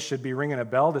with us, this should be ringing a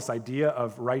bell, this idea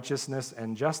of righteousness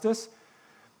and justice.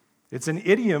 It's an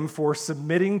idiom for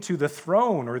submitting to the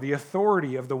throne or the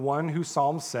authority of the one who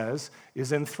Psalm says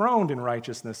is enthroned in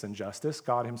righteousness and justice,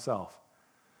 God himself.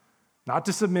 Not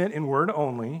to submit in word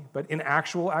only, but in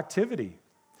actual activity.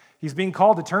 He's being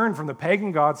called to turn from the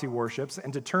pagan gods he worships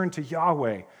and to turn to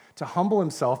Yahweh, to humble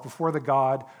himself before the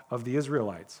God of the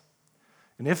Israelites.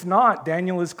 And if not,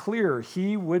 Daniel is clear,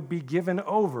 he would be given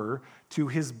over to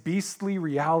his beastly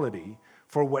reality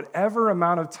for whatever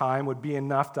amount of time would be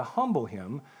enough to humble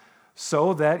him,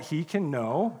 so that he can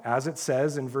know, as it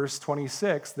says in verse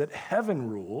 26, that heaven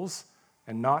rules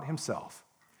and not himself.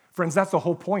 Friends, that's the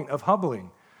whole point of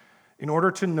humbling. In order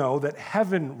to know that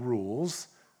heaven rules,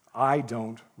 I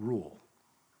don't rule.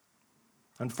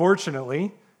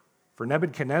 Unfortunately, for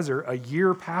Nebuchadnezzar, a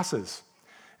year passes,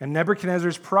 and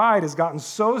Nebuchadnezzar's pride has gotten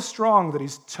so strong that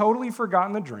he's totally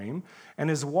forgotten the dream and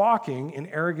is walking in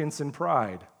arrogance and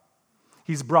pride.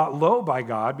 He's brought low by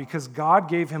God because God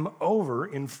gave him over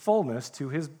in fullness to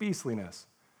his beastliness.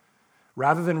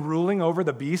 Rather than ruling over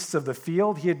the beasts of the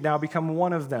field, he had now become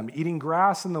one of them, eating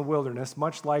grass in the wilderness,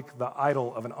 much like the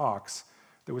idol of an ox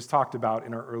that was talked about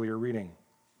in our earlier reading.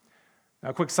 Now,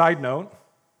 a quick side note,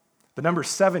 the number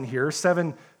 7 here,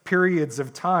 7 periods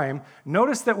of time.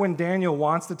 Notice that when Daniel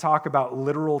wants to talk about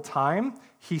literal time,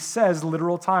 he says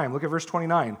literal time. Look at verse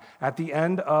 29, at the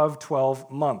end of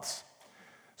 12 months.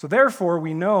 So therefore,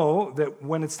 we know that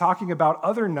when it's talking about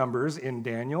other numbers in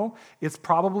Daniel, it's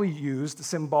probably used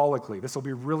symbolically. This will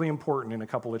be really important in a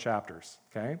couple of chapters,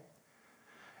 okay?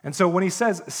 And so when he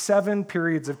says 7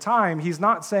 periods of time, he's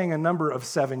not saying a number of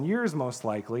 7 years, most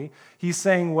likely. He's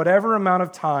saying whatever amount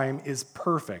of time is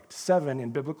perfect. 7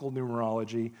 in biblical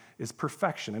numerology is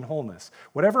perfection and wholeness.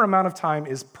 Whatever amount of time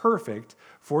is perfect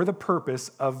for the purpose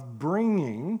of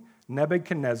bringing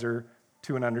Nebuchadnezzar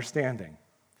to an understanding,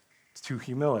 to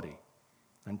humility,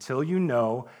 until you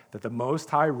know that the Most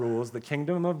High rules the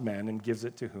kingdom of men and gives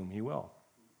it to whom he will.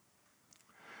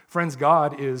 Friends,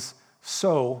 God is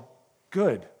so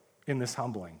good in this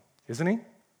humbling, isn't he?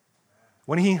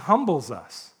 When he humbles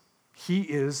us, he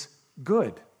is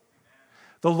good.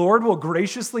 The Lord will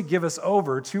graciously give us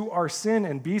over to our sin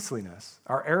and beastliness,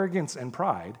 our arrogance and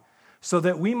pride, so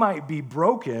that we might be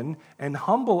broken and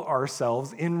humble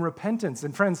ourselves in repentance.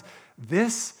 And friends,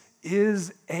 this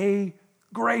is a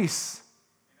grace.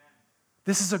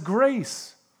 This is a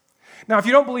grace. Now, if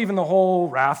you don't believe in the whole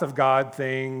wrath of God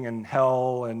thing and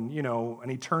hell and,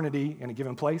 an eternity in a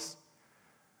given place,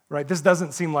 right? This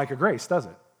doesn't seem like a grace, does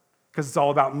it? Because it's all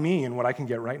about me and what I can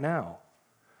get right now.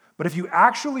 But if you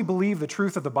actually believe the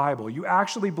truth of the Bible, you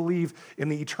actually believe in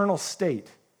the eternal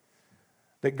state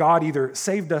that God either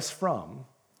saved us from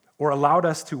or allowed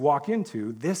us to walk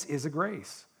into, this is a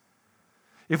grace.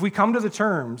 If we come to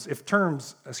terms with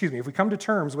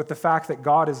the fact that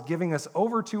God is giving us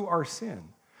over to our sin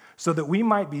so that we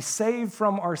might be saved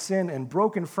from our sin and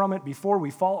broken from it before we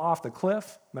fall off the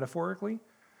cliff, metaphorically,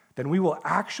 then we will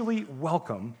actually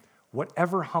welcome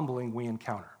whatever humbling we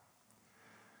encounter.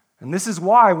 And this is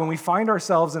why when we find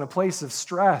ourselves in a place of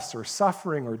stress or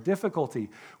suffering or difficulty,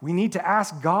 we need to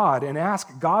ask God and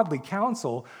ask godly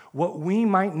counsel what we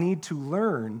might need to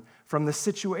learn from the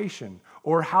situation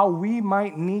or how we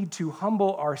might need to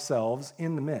humble ourselves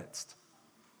in the midst.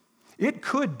 It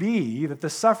could be that the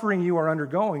suffering you are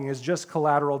undergoing is just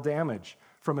collateral damage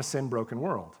from a sin-broken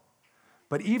world.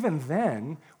 But even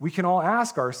then, we can all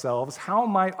ask ourselves, how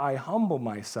might I humble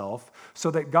myself so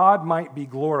that God might be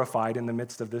glorified in the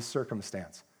midst of this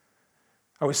circumstance?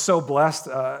 I was so blessed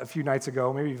a few nights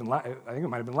ago, maybe even, I think it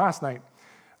might have been last night,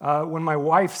 when my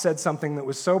wife said something that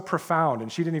was so profound,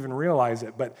 and she didn't even realize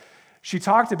it, but she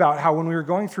talked about how when we were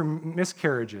going through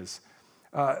miscarriages,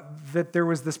 that there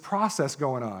was this process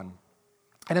going on.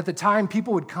 And at the time,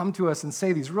 people would come to us and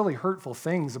say these really hurtful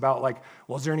things about like,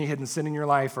 well, is there any hidden sin in your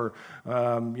life? Or,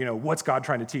 what's God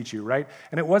trying to teach you, right?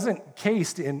 And it wasn't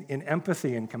cased in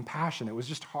empathy and compassion. It was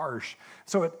just harsh.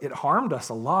 So it harmed us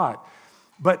a lot.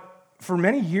 But for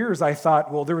many years, I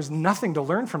thought, well, there was nothing to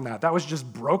learn from that. That was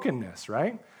just brokenness,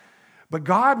 right? But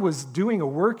God was doing a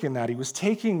work in that. He was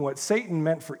taking what Satan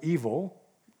meant for evil,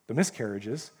 the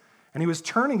miscarriages, and he was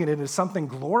turning it into something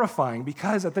glorifying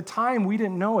because at the time we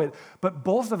didn't know it, but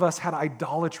both of us had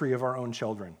idolatry of our own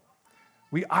children.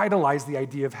 We idolized the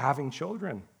idea of having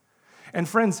children. And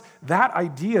friends, that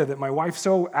idea that my wife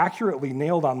so accurately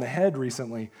nailed on the head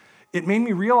recently, it made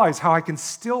me realize how I can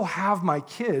still have my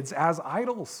kids as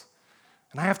idols.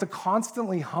 And I have to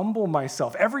constantly humble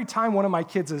myself. Every time one of my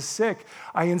kids is sick,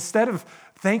 instead of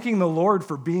thanking the Lord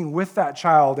for being with that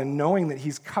child and knowing that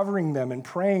he's covering them and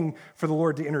praying for the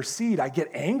Lord to intercede, I get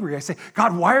angry. I say,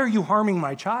 God, why are you harming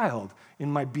my child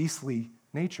in my beastly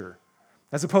nature?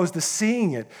 As opposed to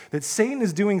seeing it, that Satan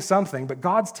is doing something, but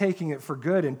God's taking it for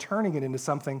good and turning it into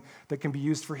something that can be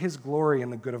used for his glory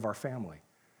and the good of our family.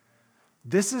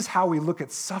 This is how we look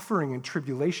at suffering and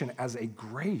tribulation as a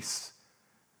grace.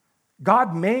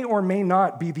 God may or may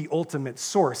not be the ultimate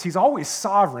source. He's always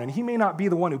sovereign. He may not be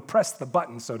the one who pressed the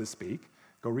button, so to speak.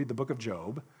 Go read the book of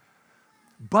Job.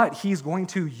 But he's going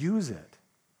to use it.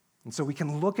 And so we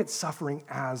can look at suffering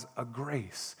as a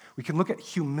grace. We can look at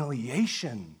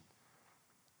humiliation,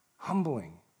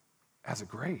 humbling, as a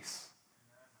grace.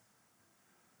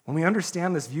 When we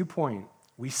understand this viewpoint,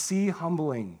 we see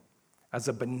humbling as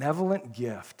a benevolent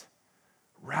gift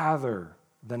rather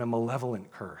than a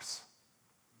malevolent curse.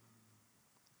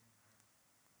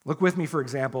 Look with me, for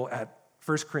example, at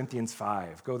 1 Corinthians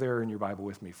 5. Go there in your Bible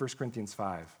with me, 1 Corinthians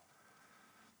 5.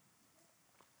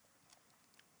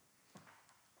 You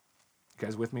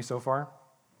guys with me so far?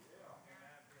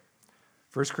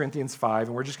 1 Corinthians 5,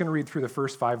 and we're just going to read through the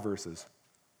first 5 verses.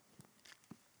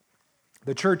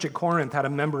 The church at Corinth had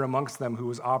a member amongst them who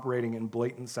was operating in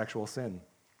blatant sexual sin.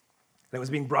 That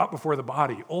was being brought before the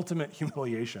body, ultimate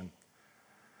humiliation.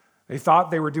 They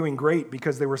thought they were doing great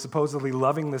because they were supposedly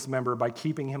loving this member by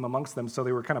keeping him amongst them, so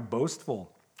they were kind of boastful,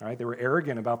 right? They were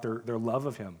arrogant about their love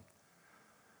of him.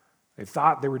 They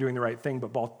thought they were doing the right thing, but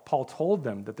Paul told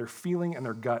them that their feeling and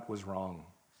their gut was wrong.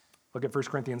 Look at 1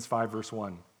 Corinthians 5, verse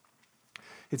 1.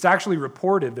 It's actually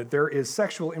reported that there is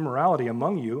sexual immorality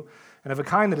among you, and of a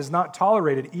kind that is not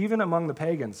tolerated even among the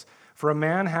pagans. For a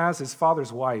man has his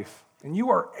father's wife, and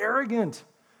you are arrogant.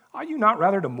 Ought you not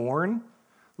rather to mourn?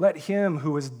 Let him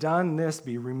who has done this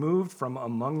be removed from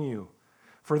among you.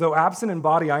 For though absent in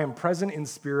body, I am present in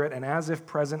spirit, and as if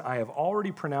present, I have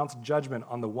already pronounced judgment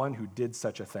on the one who did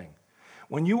such a thing.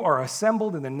 When you are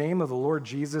assembled in the name of the Lord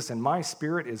Jesus, and my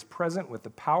spirit is present with the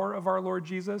power of our Lord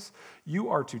Jesus, you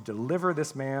are to deliver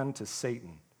this man to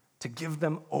Satan, to give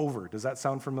them over. Does that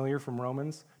sound familiar from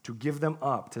Romans? To give them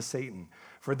up to Satan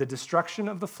for the destruction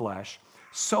of the flesh,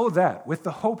 so that, with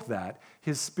the hope that,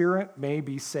 his spirit may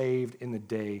be saved in the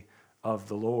day of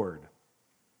the Lord.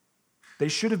 They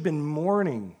should have been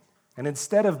mourning, and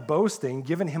instead of boasting,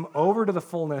 given him over to the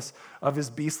fullness of his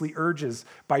beastly urges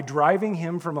by driving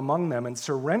him from among them and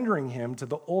surrendering him to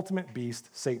the ultimate beast,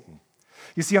 Satan.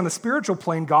 You see, on the spiritual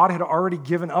plane, God had already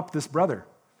given up this brother.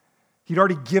 He'd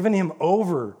already given him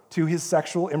over to his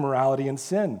sexual immorality and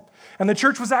sin. And the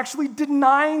church was actually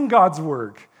denying God's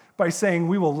work by saying,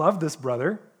 we will love this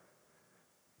brother.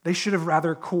 They should have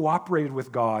rather cooperated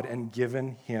with God and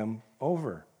given him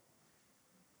over.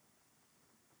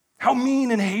 How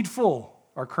mean and hateful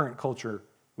our current culture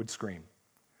would scream.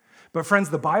 But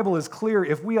friends, the Bible is clear.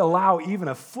 If we allow even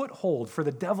a foothold for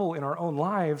the devil in our own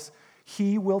lives,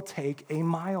 he will take a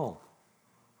mile.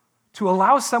 To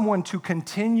allow someone to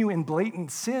continue in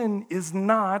blatant sin is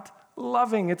not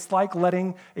loving. It's like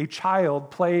letting a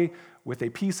child play with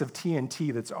a piece of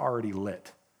TNT that's already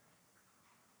lit.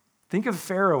 Think of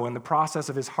Pharaoh and the process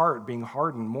of his heart being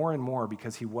hardened more and more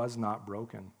because he was not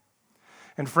broken.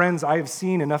 And friends, I have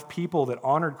seen enough people that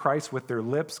honored Christ with their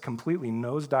lips completely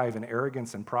nosedive in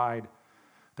arrogance and pride,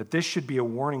 that this should be a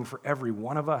warning for every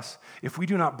one of us. If we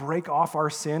do not break off our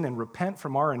sin and repent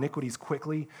from our iniquities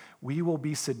quickly, we will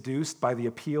be seduced by the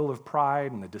appeal of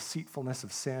pride and the deceitfulness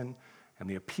of sin and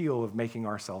the appeal of making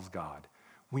ourselves God.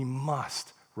 We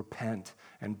must repent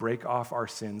and break off our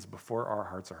sins before our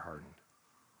hearts are hardened.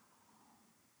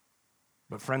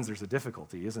 But friends, there's a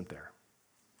difficulty, isn't there?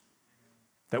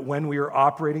 That when we are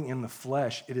operating in the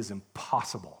flesh, it is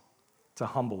impossible to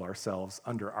humble ourselves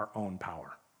under our own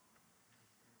power.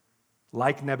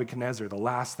 Like Nebuchadnezzar, the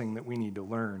last thing that we need to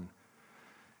learn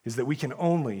is that we can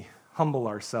only humble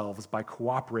ourselves by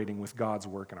cooperating with God's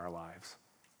work in our lives.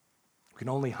 We can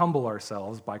only humble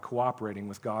ourselves by cooperating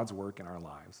with God's work in our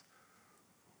lives.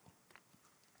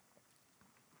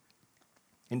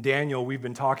 In Daniel, we've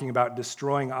been talking about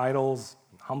destroying idols,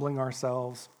 humbling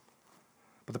ourselves.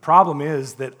 But the problem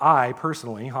is that I,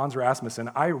 personally, Hans Rasmussen,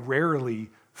 I rarely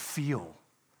feel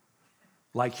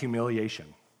like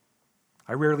humiliation.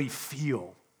 I rarely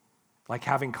feel like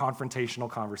having confrontational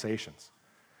conversations.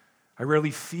 I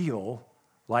rarely feel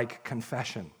like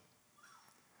confession.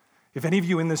 If any of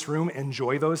you in this room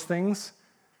enjoy those things,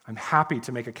 I'm happy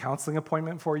to make a counseling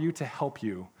appointment for you to help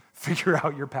you figure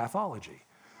out your pathology.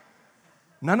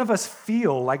 None of us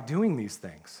feel like doing these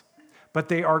things, but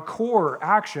they are core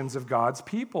actions of God's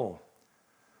people.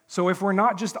 So if we're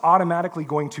not just automatically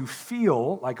going to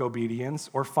feel like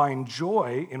obedience or find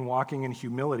joy in walking in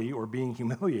humility or being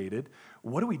humiliated,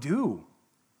 what do we do?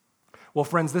 Well,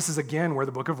 friends, this is again where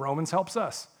the book of Romans helps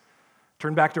us.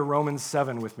 Turn back to Romans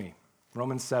 7 with me.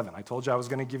 Romans 7. I told you I was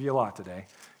going to give you a lot today.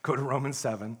 Go to Romans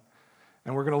 7.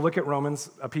 And we're going to look at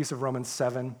a piece of Romans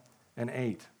 7 and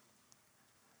 8.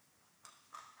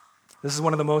 This is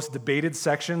one of the most debated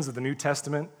sections of the New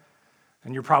Testament,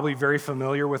 and you're probably very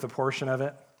familiar with a portion of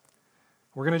it.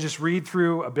 We're going to just read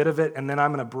through a bit of it, and then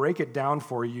I'm going to break it down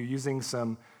for you using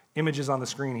some images on the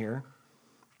screen here,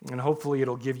 and hopefully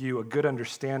it'll give you a good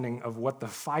understanding of what the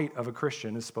fight of a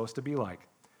Christian is supposed to be like.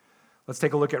 Let's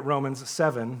take a look at Romans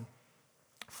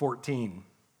 7:14.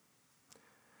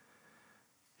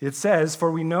 It says,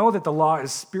 "For we know that the law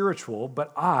is spiritual,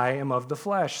 but I am of the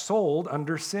flesh, sold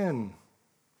under sin."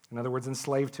 In other words,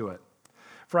 enslaved to it.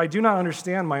 "For I do not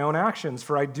understand my own actions,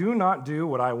 for I do not do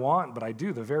what I want, but I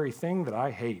do the very thing that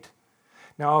I hate.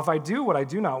 Now, if I do what I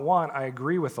do not want, I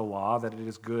agree with the law that it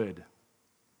is good.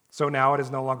 So now it is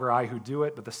no longer I who do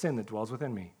it, but the sin that dwells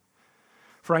within me.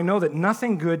 For I know that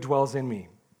nothing good dwells in me,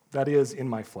 that is, in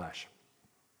my flesh.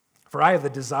 For I have the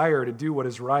desire to do what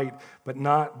is right, but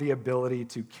not the ability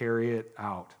to carry it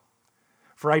out.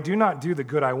 For I do not do the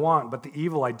good I want, but the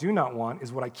evil I do not want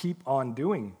is what I keep on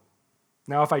doing.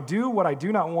 Now, if I do what I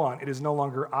do not want, it is no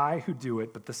longer I who do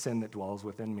it, but the sin that dwells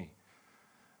within me."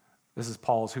 This is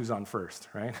Paul's who's on first,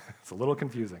 right? It's a little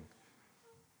confusing.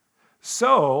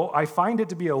 "So I find it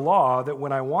to be a law that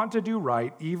when I want to do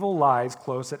right, evil lies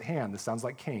close at hand." This sounds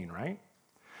like Cain, right?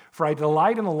 "For I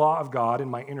delight in the law of God in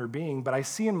my inner being, but I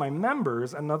see in my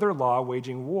members another law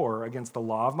waging war against the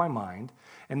law of my mind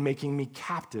and making me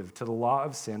captive to the law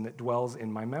of sin that dwells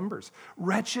in my members.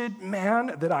 Wretched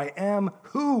man that I am,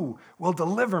 who will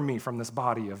deliver me from this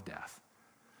body of death?"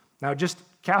 Now just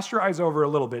cast your eyes over a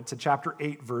little bit to chapter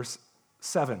 8, verse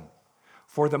 7.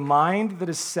 "For the mind that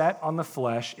is set on the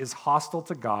flesh is hostile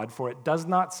to God, for it does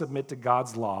not submit to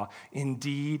God's law.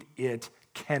 Indeed, it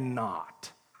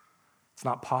cannot." It's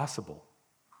not possible.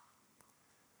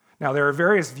 Now, there are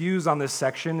various views on this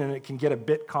section, and it can get a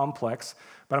bit complex,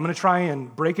 but I'm going to try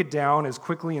and break it down as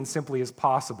quickly and simply as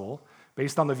possible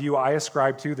based on the view I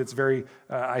ascribe to that's very,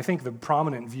 I think, the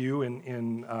prominent view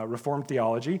in Reformed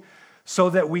theology, so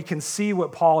that we can see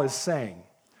what Paul is saying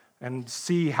and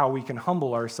see how we can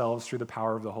humble ourselves through the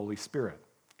power of the Holy Spirit,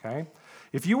 okay?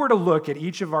 If you were to look at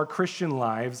each of our Christian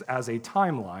lives as a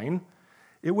timeline,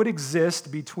 it would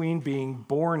exist between being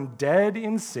born dead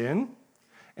in sin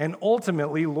and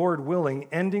ultimately, Lord willing,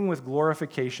 ending with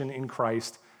glorification in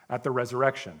Christ at the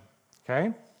resurrection,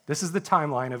 okay? This is the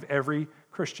timeline of every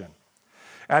Christian.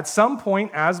 At some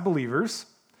point as believers,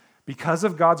 because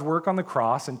of God's work on the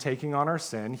cross and taking on our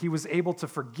sin, he was able to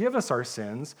forgive us our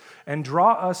sins and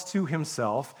draw us to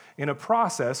himself in a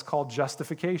process called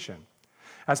justification.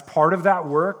 As part of that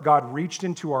work, God reached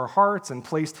into our hearts and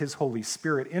placed his Holy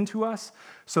Spirit into us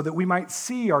so that we might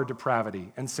see our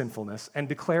depravity and sinfulness and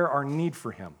declare our need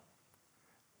for him,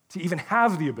 to even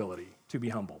have the ability to be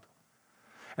humbled.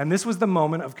 And this was the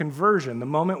moment of conversion, the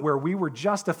moment where we were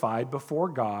justified before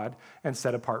God and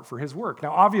set apart for his work.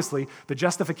 Now, obviously, the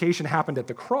justification happened at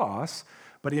the cross,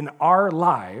 but in our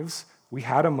lives, we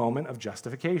had a moment of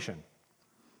justification.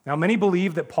 Now, many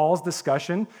believe that Paul's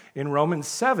discussion in Romans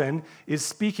 7 is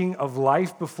speaking of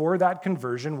life before that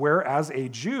conversion, where as a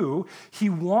Jew, he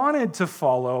wanted to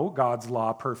follow God's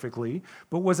law perfectly,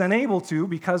 but was unable to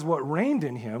because what reigned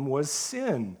in him was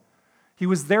sin. He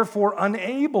was therefore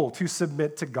unable to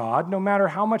submit to God, no matter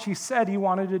how much he said he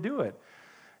wanted to do it.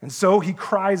 And so he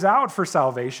cries out for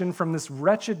salvation from this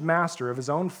wretched master of his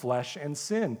own flesh and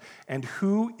sin. And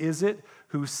who is it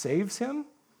who saves him?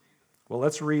 Well,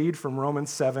 let's read from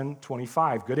Romans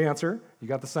 7:25. Good answer. You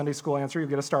got the Sunday school answer. You'll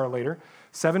get a star later.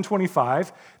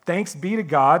 7:25. "Thanks be to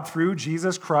God through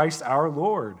Jesus Christ our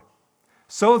Lord.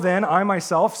 So then, I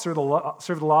myself serve the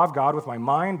law of God with my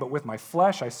mind, but with my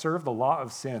flesh I serve the law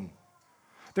of sin.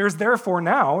 There is therefore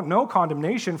now no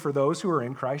condemnation for those who are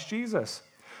in Christ Jesus.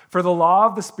 For the law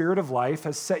of the Spirit of life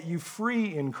has set you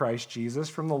free in Christ Jesus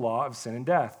from the law of sin and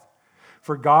death.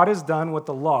 For God has done what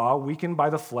the law, weakened by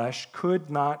the flesh, could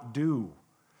not do.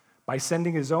 By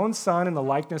sending his own Son in the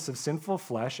likeness of sinful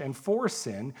flesh, and for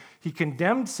sin, he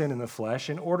condemned sin in the flesh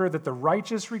in order that the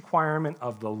righteous requirement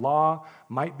of the law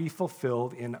might be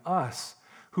fulfilled in us,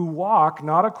 who walk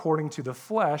not according to the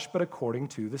flesh, but according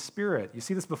to the Spirit. You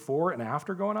see this before and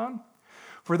after going on?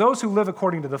 For those who live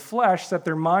according to the flesh set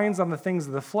their minds on the things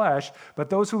of the flesh, but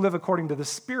those who live according to the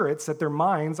Spirit set their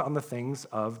minds on the things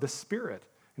of the Spirit.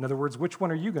 In other words, which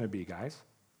one are you going to be, guys?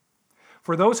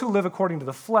 For those who live according to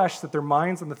the flesh set their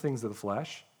minds on the things of the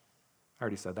flesh. I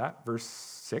already said that, verse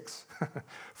 6.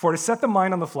 For to set the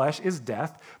mind on the flesh is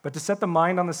death, but to set the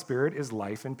mind on the Spirit is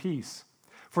life and peace.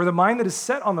 For the mind that is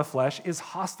set on the flesh is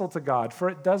hostile to God, for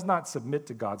it does not submit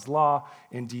to God's law.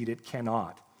 Indeed, it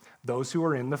cannot. Those who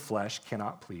are in the flesh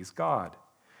cannot please God.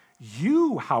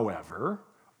 You, however,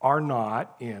 are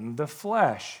not in the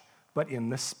flesh, but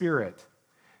in the Spirit,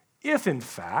 if in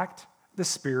fact the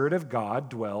Spirit of God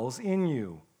dwells in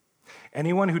you.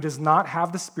 Anyone who does not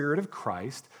have the Spirit of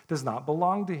Christ does not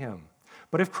belong to him.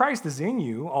 But if Christ is in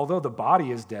you, although the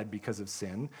body is dead because of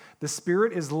sin, the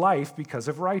Spirit is life because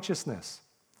of righteousness.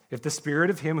 If the Spirit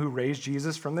of him who raised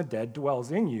Jesus from the dead dwells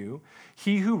in you,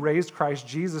 he who raised Christ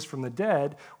Jesus from the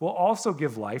dead will also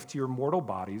give life to your mortal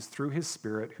bodies through his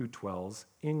Spirit who dwells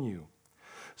in you.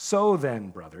 So then,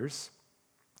 brothers,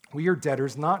 we are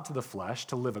debtors not to the flesh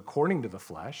to live according to the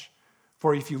flesh.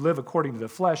 For if you live according to the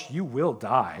flesh, you will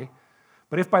die.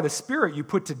 But if by the Spirit you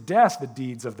put to death the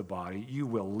deeds of the body, you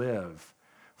will live.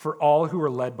 For all who are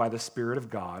led by the Spirit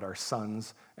of God are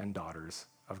sons and daughters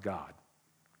of God.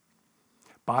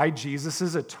 By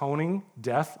Jesus' atoning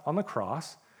death on the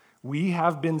cross, we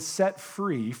have been set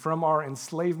free from our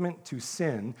enslavement to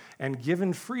sin and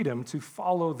given freedom to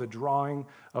follow the drawing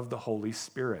of the Holy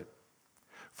Spirit.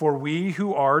 For we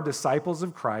who are disciples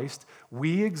of Christ,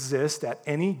 we exist at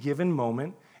any given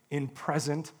moment in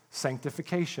present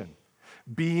sanctification,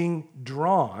 being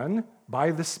drawn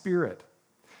by the Spirit,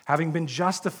 having been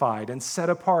justified and set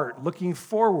apart, looking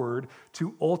forward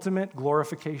to ultimate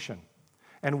glorification,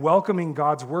 and welcoming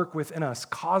God's work within us,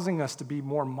 causing us to be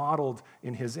more modeled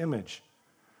in his image.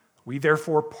 We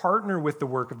therefore partner with the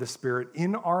work of the Spirit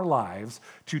in our lives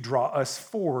to draw us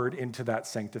forward into that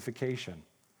sanctification.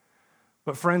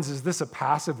 But friends, is this a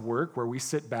passive work where we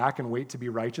sit back and wait to be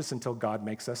righteous until God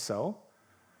makes us so?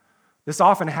 This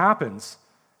often happens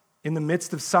in the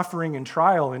midst of suffering and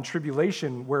trial and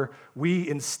tribulation, where we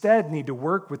instead need to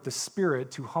work with the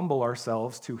Spirit to humble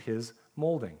ourselves to his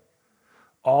molding.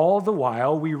 All the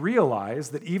while, we realize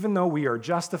that even though we are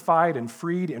justified and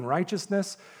freed in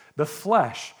righteousness, the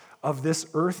flesh of this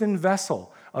earthen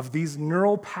vessel, of these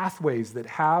neural pathways that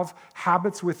have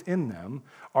habits within them,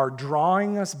 are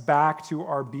drawing us back to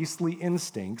our beastly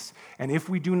instincts, and if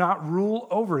we do not rule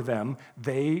over them,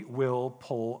 they will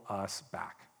pull us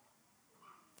back.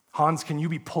 Hans, can you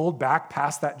be pulled back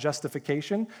past that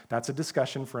justification? That's a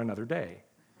discussion for another day.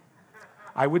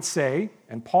 I would say,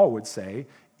 and Paul would say,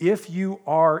 if you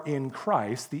are in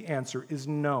Christ, the answer is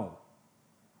no.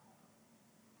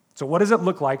 So what does it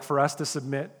look like for us to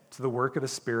submit to the work of the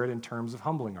Spirit in terms of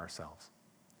humbling ourselves?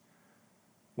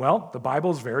 Well, the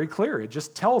Bible is very clear. It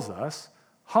just tells us,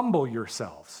 humble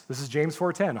yourselves. This is James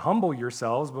 4:10. Humble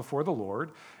yourselves before the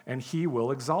Lord, and he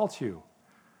will exalt you.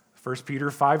 1 Peter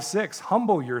 5:6.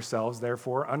 Humble yourselves,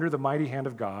 therefore, under the mighty hand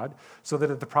of God, so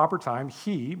that at the proper time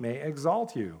he may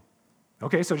exalt you.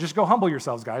 Okay, so just go humble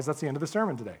yourselves, guys. That's the end of the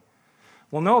sermon today.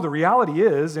 Well, no, the reality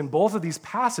is, in both of these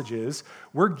passages,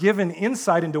 we're given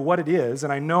insight into what it is,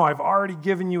 and I know I've already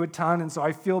given you a ton, and so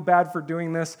I feel bad for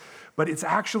doing this, but it's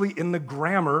actually in the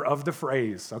grammar of the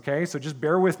phrase, okay? So just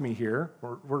bear with me here.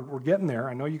 We're getting there.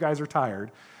 I know you guys are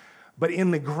tired. But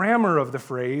in the grammar of the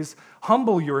phrase,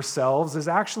 humble yourselves is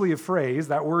actually a phrase,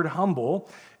 that word humble,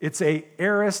 it's a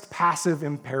aorist passive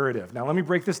imperative. Now, let me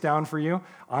break this down for you.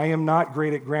 I am not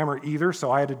great at grammar either,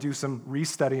 so I had to do some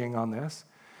restudying on this.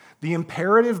 The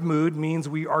imperative mood means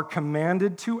we are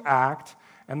commanded to act,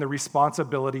 and the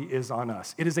responsibility is on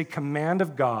us. It is a command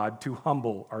of God to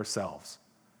humble ourselves.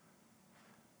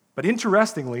 But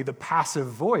interestingly, the passive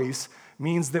voice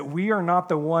means that we are not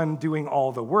the one doing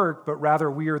all the work, but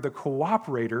rather we are the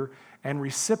cooperator and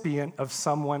recipient of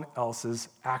someone else's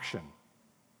action.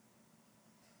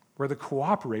 We're the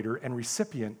cooperator and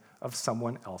recipient of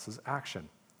someone else's action.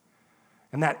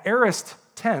 And that aorist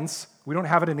tense, we don't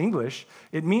have it in English,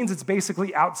 it means it's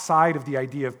basically outside of the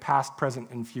idea of past, present,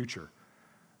 and future.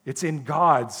 It's in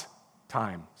God's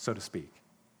time, so to speak.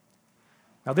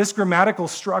 Now, this grammatical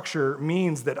structure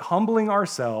means that humbling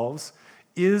ourselves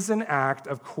is an act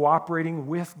of cooperating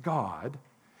with God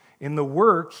in the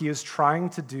work he is trying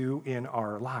to do in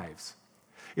our lives.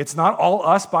 It's not all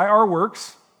us by our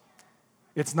works.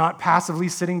 It's not passively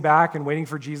sitting back and waiting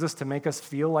for Jesus to make us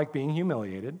feel like being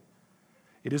humiliated.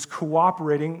 It is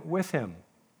cooperating with him.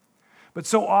 But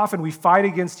so often we fight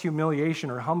against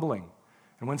humiliation or humbling.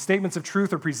 And when statements of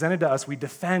truth are presented to us, we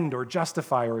defend or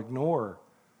justify or ignore.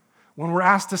 When we're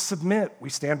asked to submit, we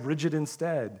stand rigid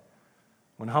instead.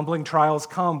 When humbling trials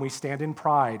come, we stand in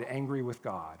pride, angry with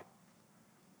God.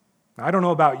 Now, I don't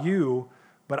know about you,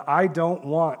 but I don't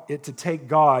want it to take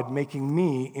God making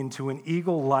me into an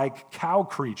eagle-like cow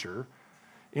creature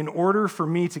in order for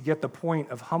me to get the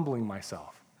point of humbling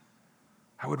myself.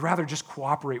 I would rather just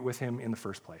cooperate with him in the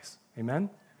first place. Amen?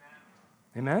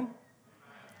 Amen?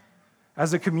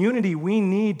 As a community, we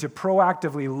need to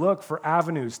proactively look for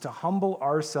avenues to humble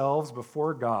ourselves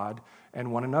before God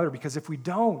and one another, because if we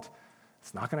don't,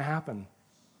 it's not going to happen.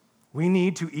 We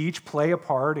need to each play a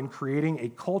part in creating a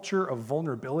culture of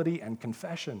vulnerability and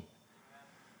confession.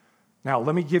 Now,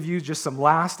 let me give you just some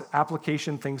last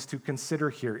application things to consider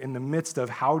here in the midst of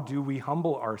how do we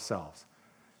humble ourselves.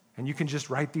 And you can just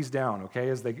write these down, okay,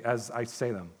 as I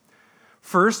say them.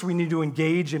 First, we need to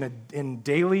engage in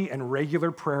daily and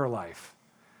regular prayer life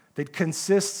that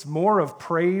consists more of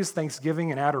praise,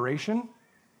 thanksgiving, and adoration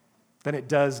than it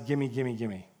does gimme, gimme,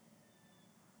 gimme.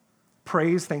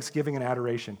 Praise, thanksgiving, and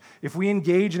adoration. If we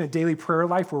engage in a daily prayer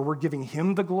life where we're giving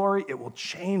him the glory, it will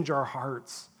change our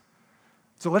hearts.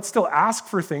 So let's still ask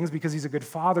for things because he's a good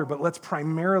father, but let's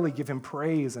primarily give him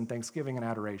praise and thanksgiving and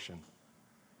adoration.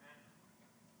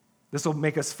 This will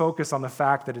make us focus on the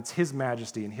fact that it's his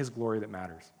majesty and his glory that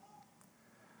matters.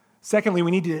 Secondly,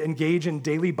 we need to engage in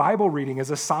daily Bible reading as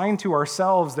a sign to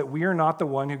ourselves that we are not the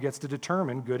one who gets to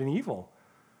determine good and evil,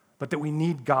 but that we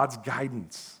need God's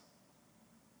guidance.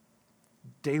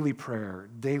 Daily prayer,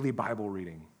 daily Bible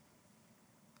reading.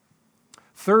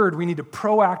 Third, we need to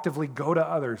proactively go to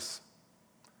others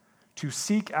to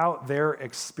seek out their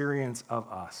experience of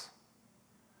us.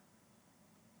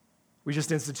 We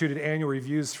just instituted annual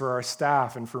reviews for our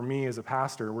staff and for me as a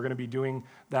pastor. We're going to be doing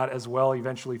that as well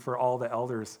eventually for all the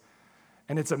elders.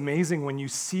 And it's amazing when you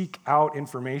seek out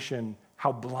information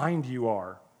how blind you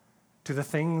are to the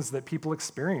things that people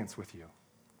experience with you.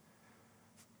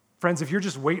 Friends, if you're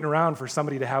just waiting around for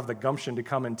somebody to have the gumption to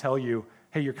come and tell you,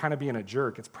 hey, you're kind of being a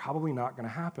jerk, it's probably not going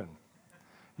to happen.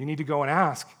 You need to go and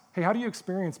ask, hey, how do you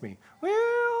experience me?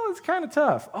 Well, it's kind of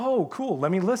tough. Oh, cool,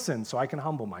 let me listen so I can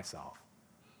humble myself.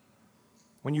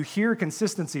 When you hear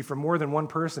consistency from more than one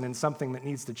person in something that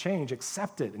needs to change,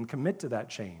 accept it and commit to that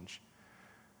change.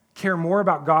 Care more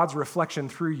about God's reflection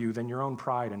through you than your own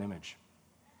pride and image.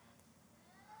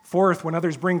 Fourth, when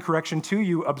others bring correction to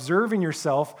you, observe in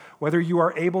yourself whether you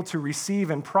are able to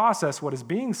receive and process what is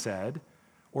being said,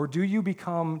 or do you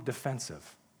become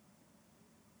defensive?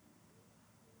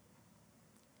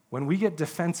 When we get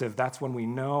defensive, that's when we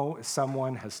know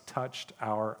someone has touched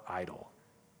our idol.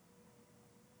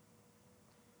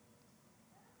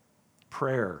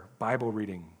 Prayer, Bible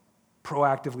reading,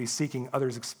 proactively seeking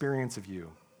others' experience of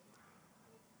you,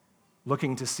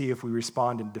 looking to see if we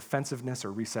respond in defensiveness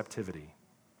or receptivity.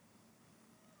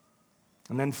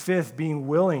 And then fifth, being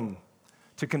willing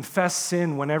to confess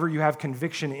sin whenever you have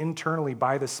conviction internally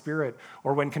by the Spirit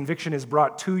or when conviction is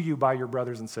brought to you by your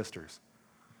brothers and sisters.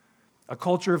 A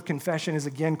culture of confession is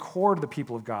again core to the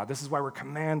people of God. This is why we're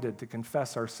commanded to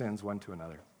confess our sins one to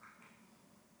another.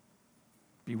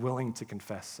 Be willing to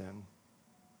confess sin.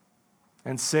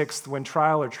 And sixth, when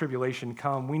trial or tribulation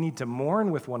come, we need to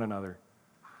mourn with one another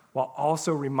while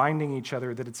also reminding each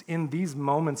other that it's in these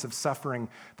moments of suffering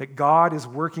that God is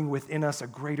working within us a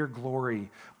greater glory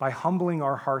by humbling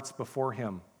our hearts before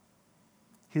him.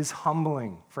 His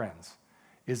humbling, friends,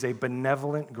 is a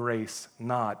benevolent grace,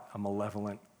 not a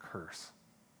malevolent curse.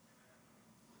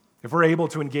 If we're able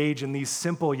to engage in these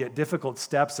simple yet difficult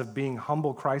steps of being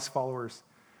humble Christ followers,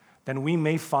 then we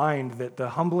may find that the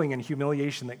humbling and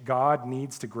humiliation that God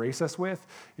needs to grace us with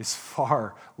is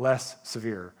far less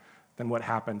severe than what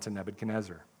happened to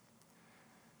Nebuchadnezzar.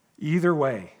 Either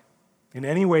way, in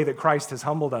any way that Christ has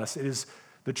humbled us, it is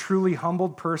the truly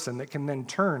humbled person that can then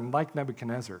turn like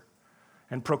Nebuchadnezzar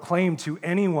and proclaim to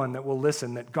anyone that will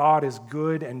listen that God is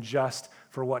good and just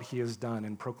for what he has done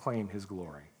and proclaim his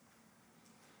glory.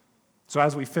 So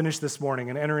as we finish this morning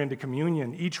and enter into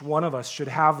communion, each one of us should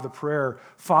have the prayer,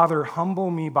 Father, humble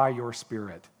me by your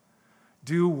Spirit.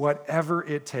 Do whatever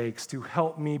it takes to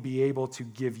help me be able to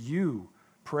give you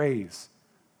praise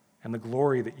and the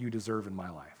glory that you deserve in my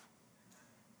life.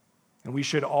 And we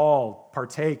should all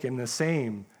partake in the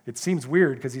same, it seems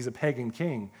weird because he's a pagan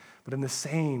king, but in the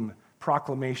same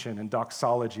proclamation and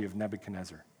doxology of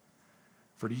Nebuchadnezzar.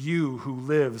 For to you who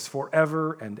lives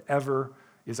forever and ever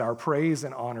is our praise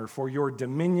and honor, for your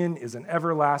dominion is an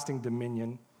everlasting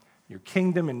dominion. Your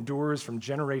kingdom endures from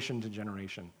generation to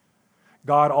generation.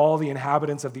 God, all the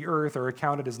inhabitants of the earth are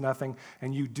accounted as nothing,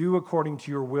 and you do according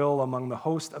to your will among the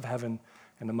host of heaven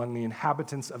and among the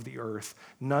inhabitants of the earth.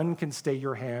 None can stay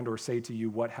your hand or say to you,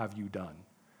 what have you done?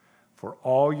 For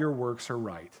all your works are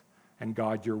right, and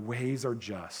God, your ways are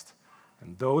just.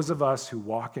 And those of us who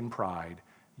walk in pride,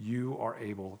 you are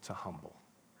able to humble.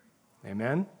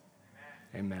 Amen?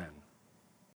 Amen.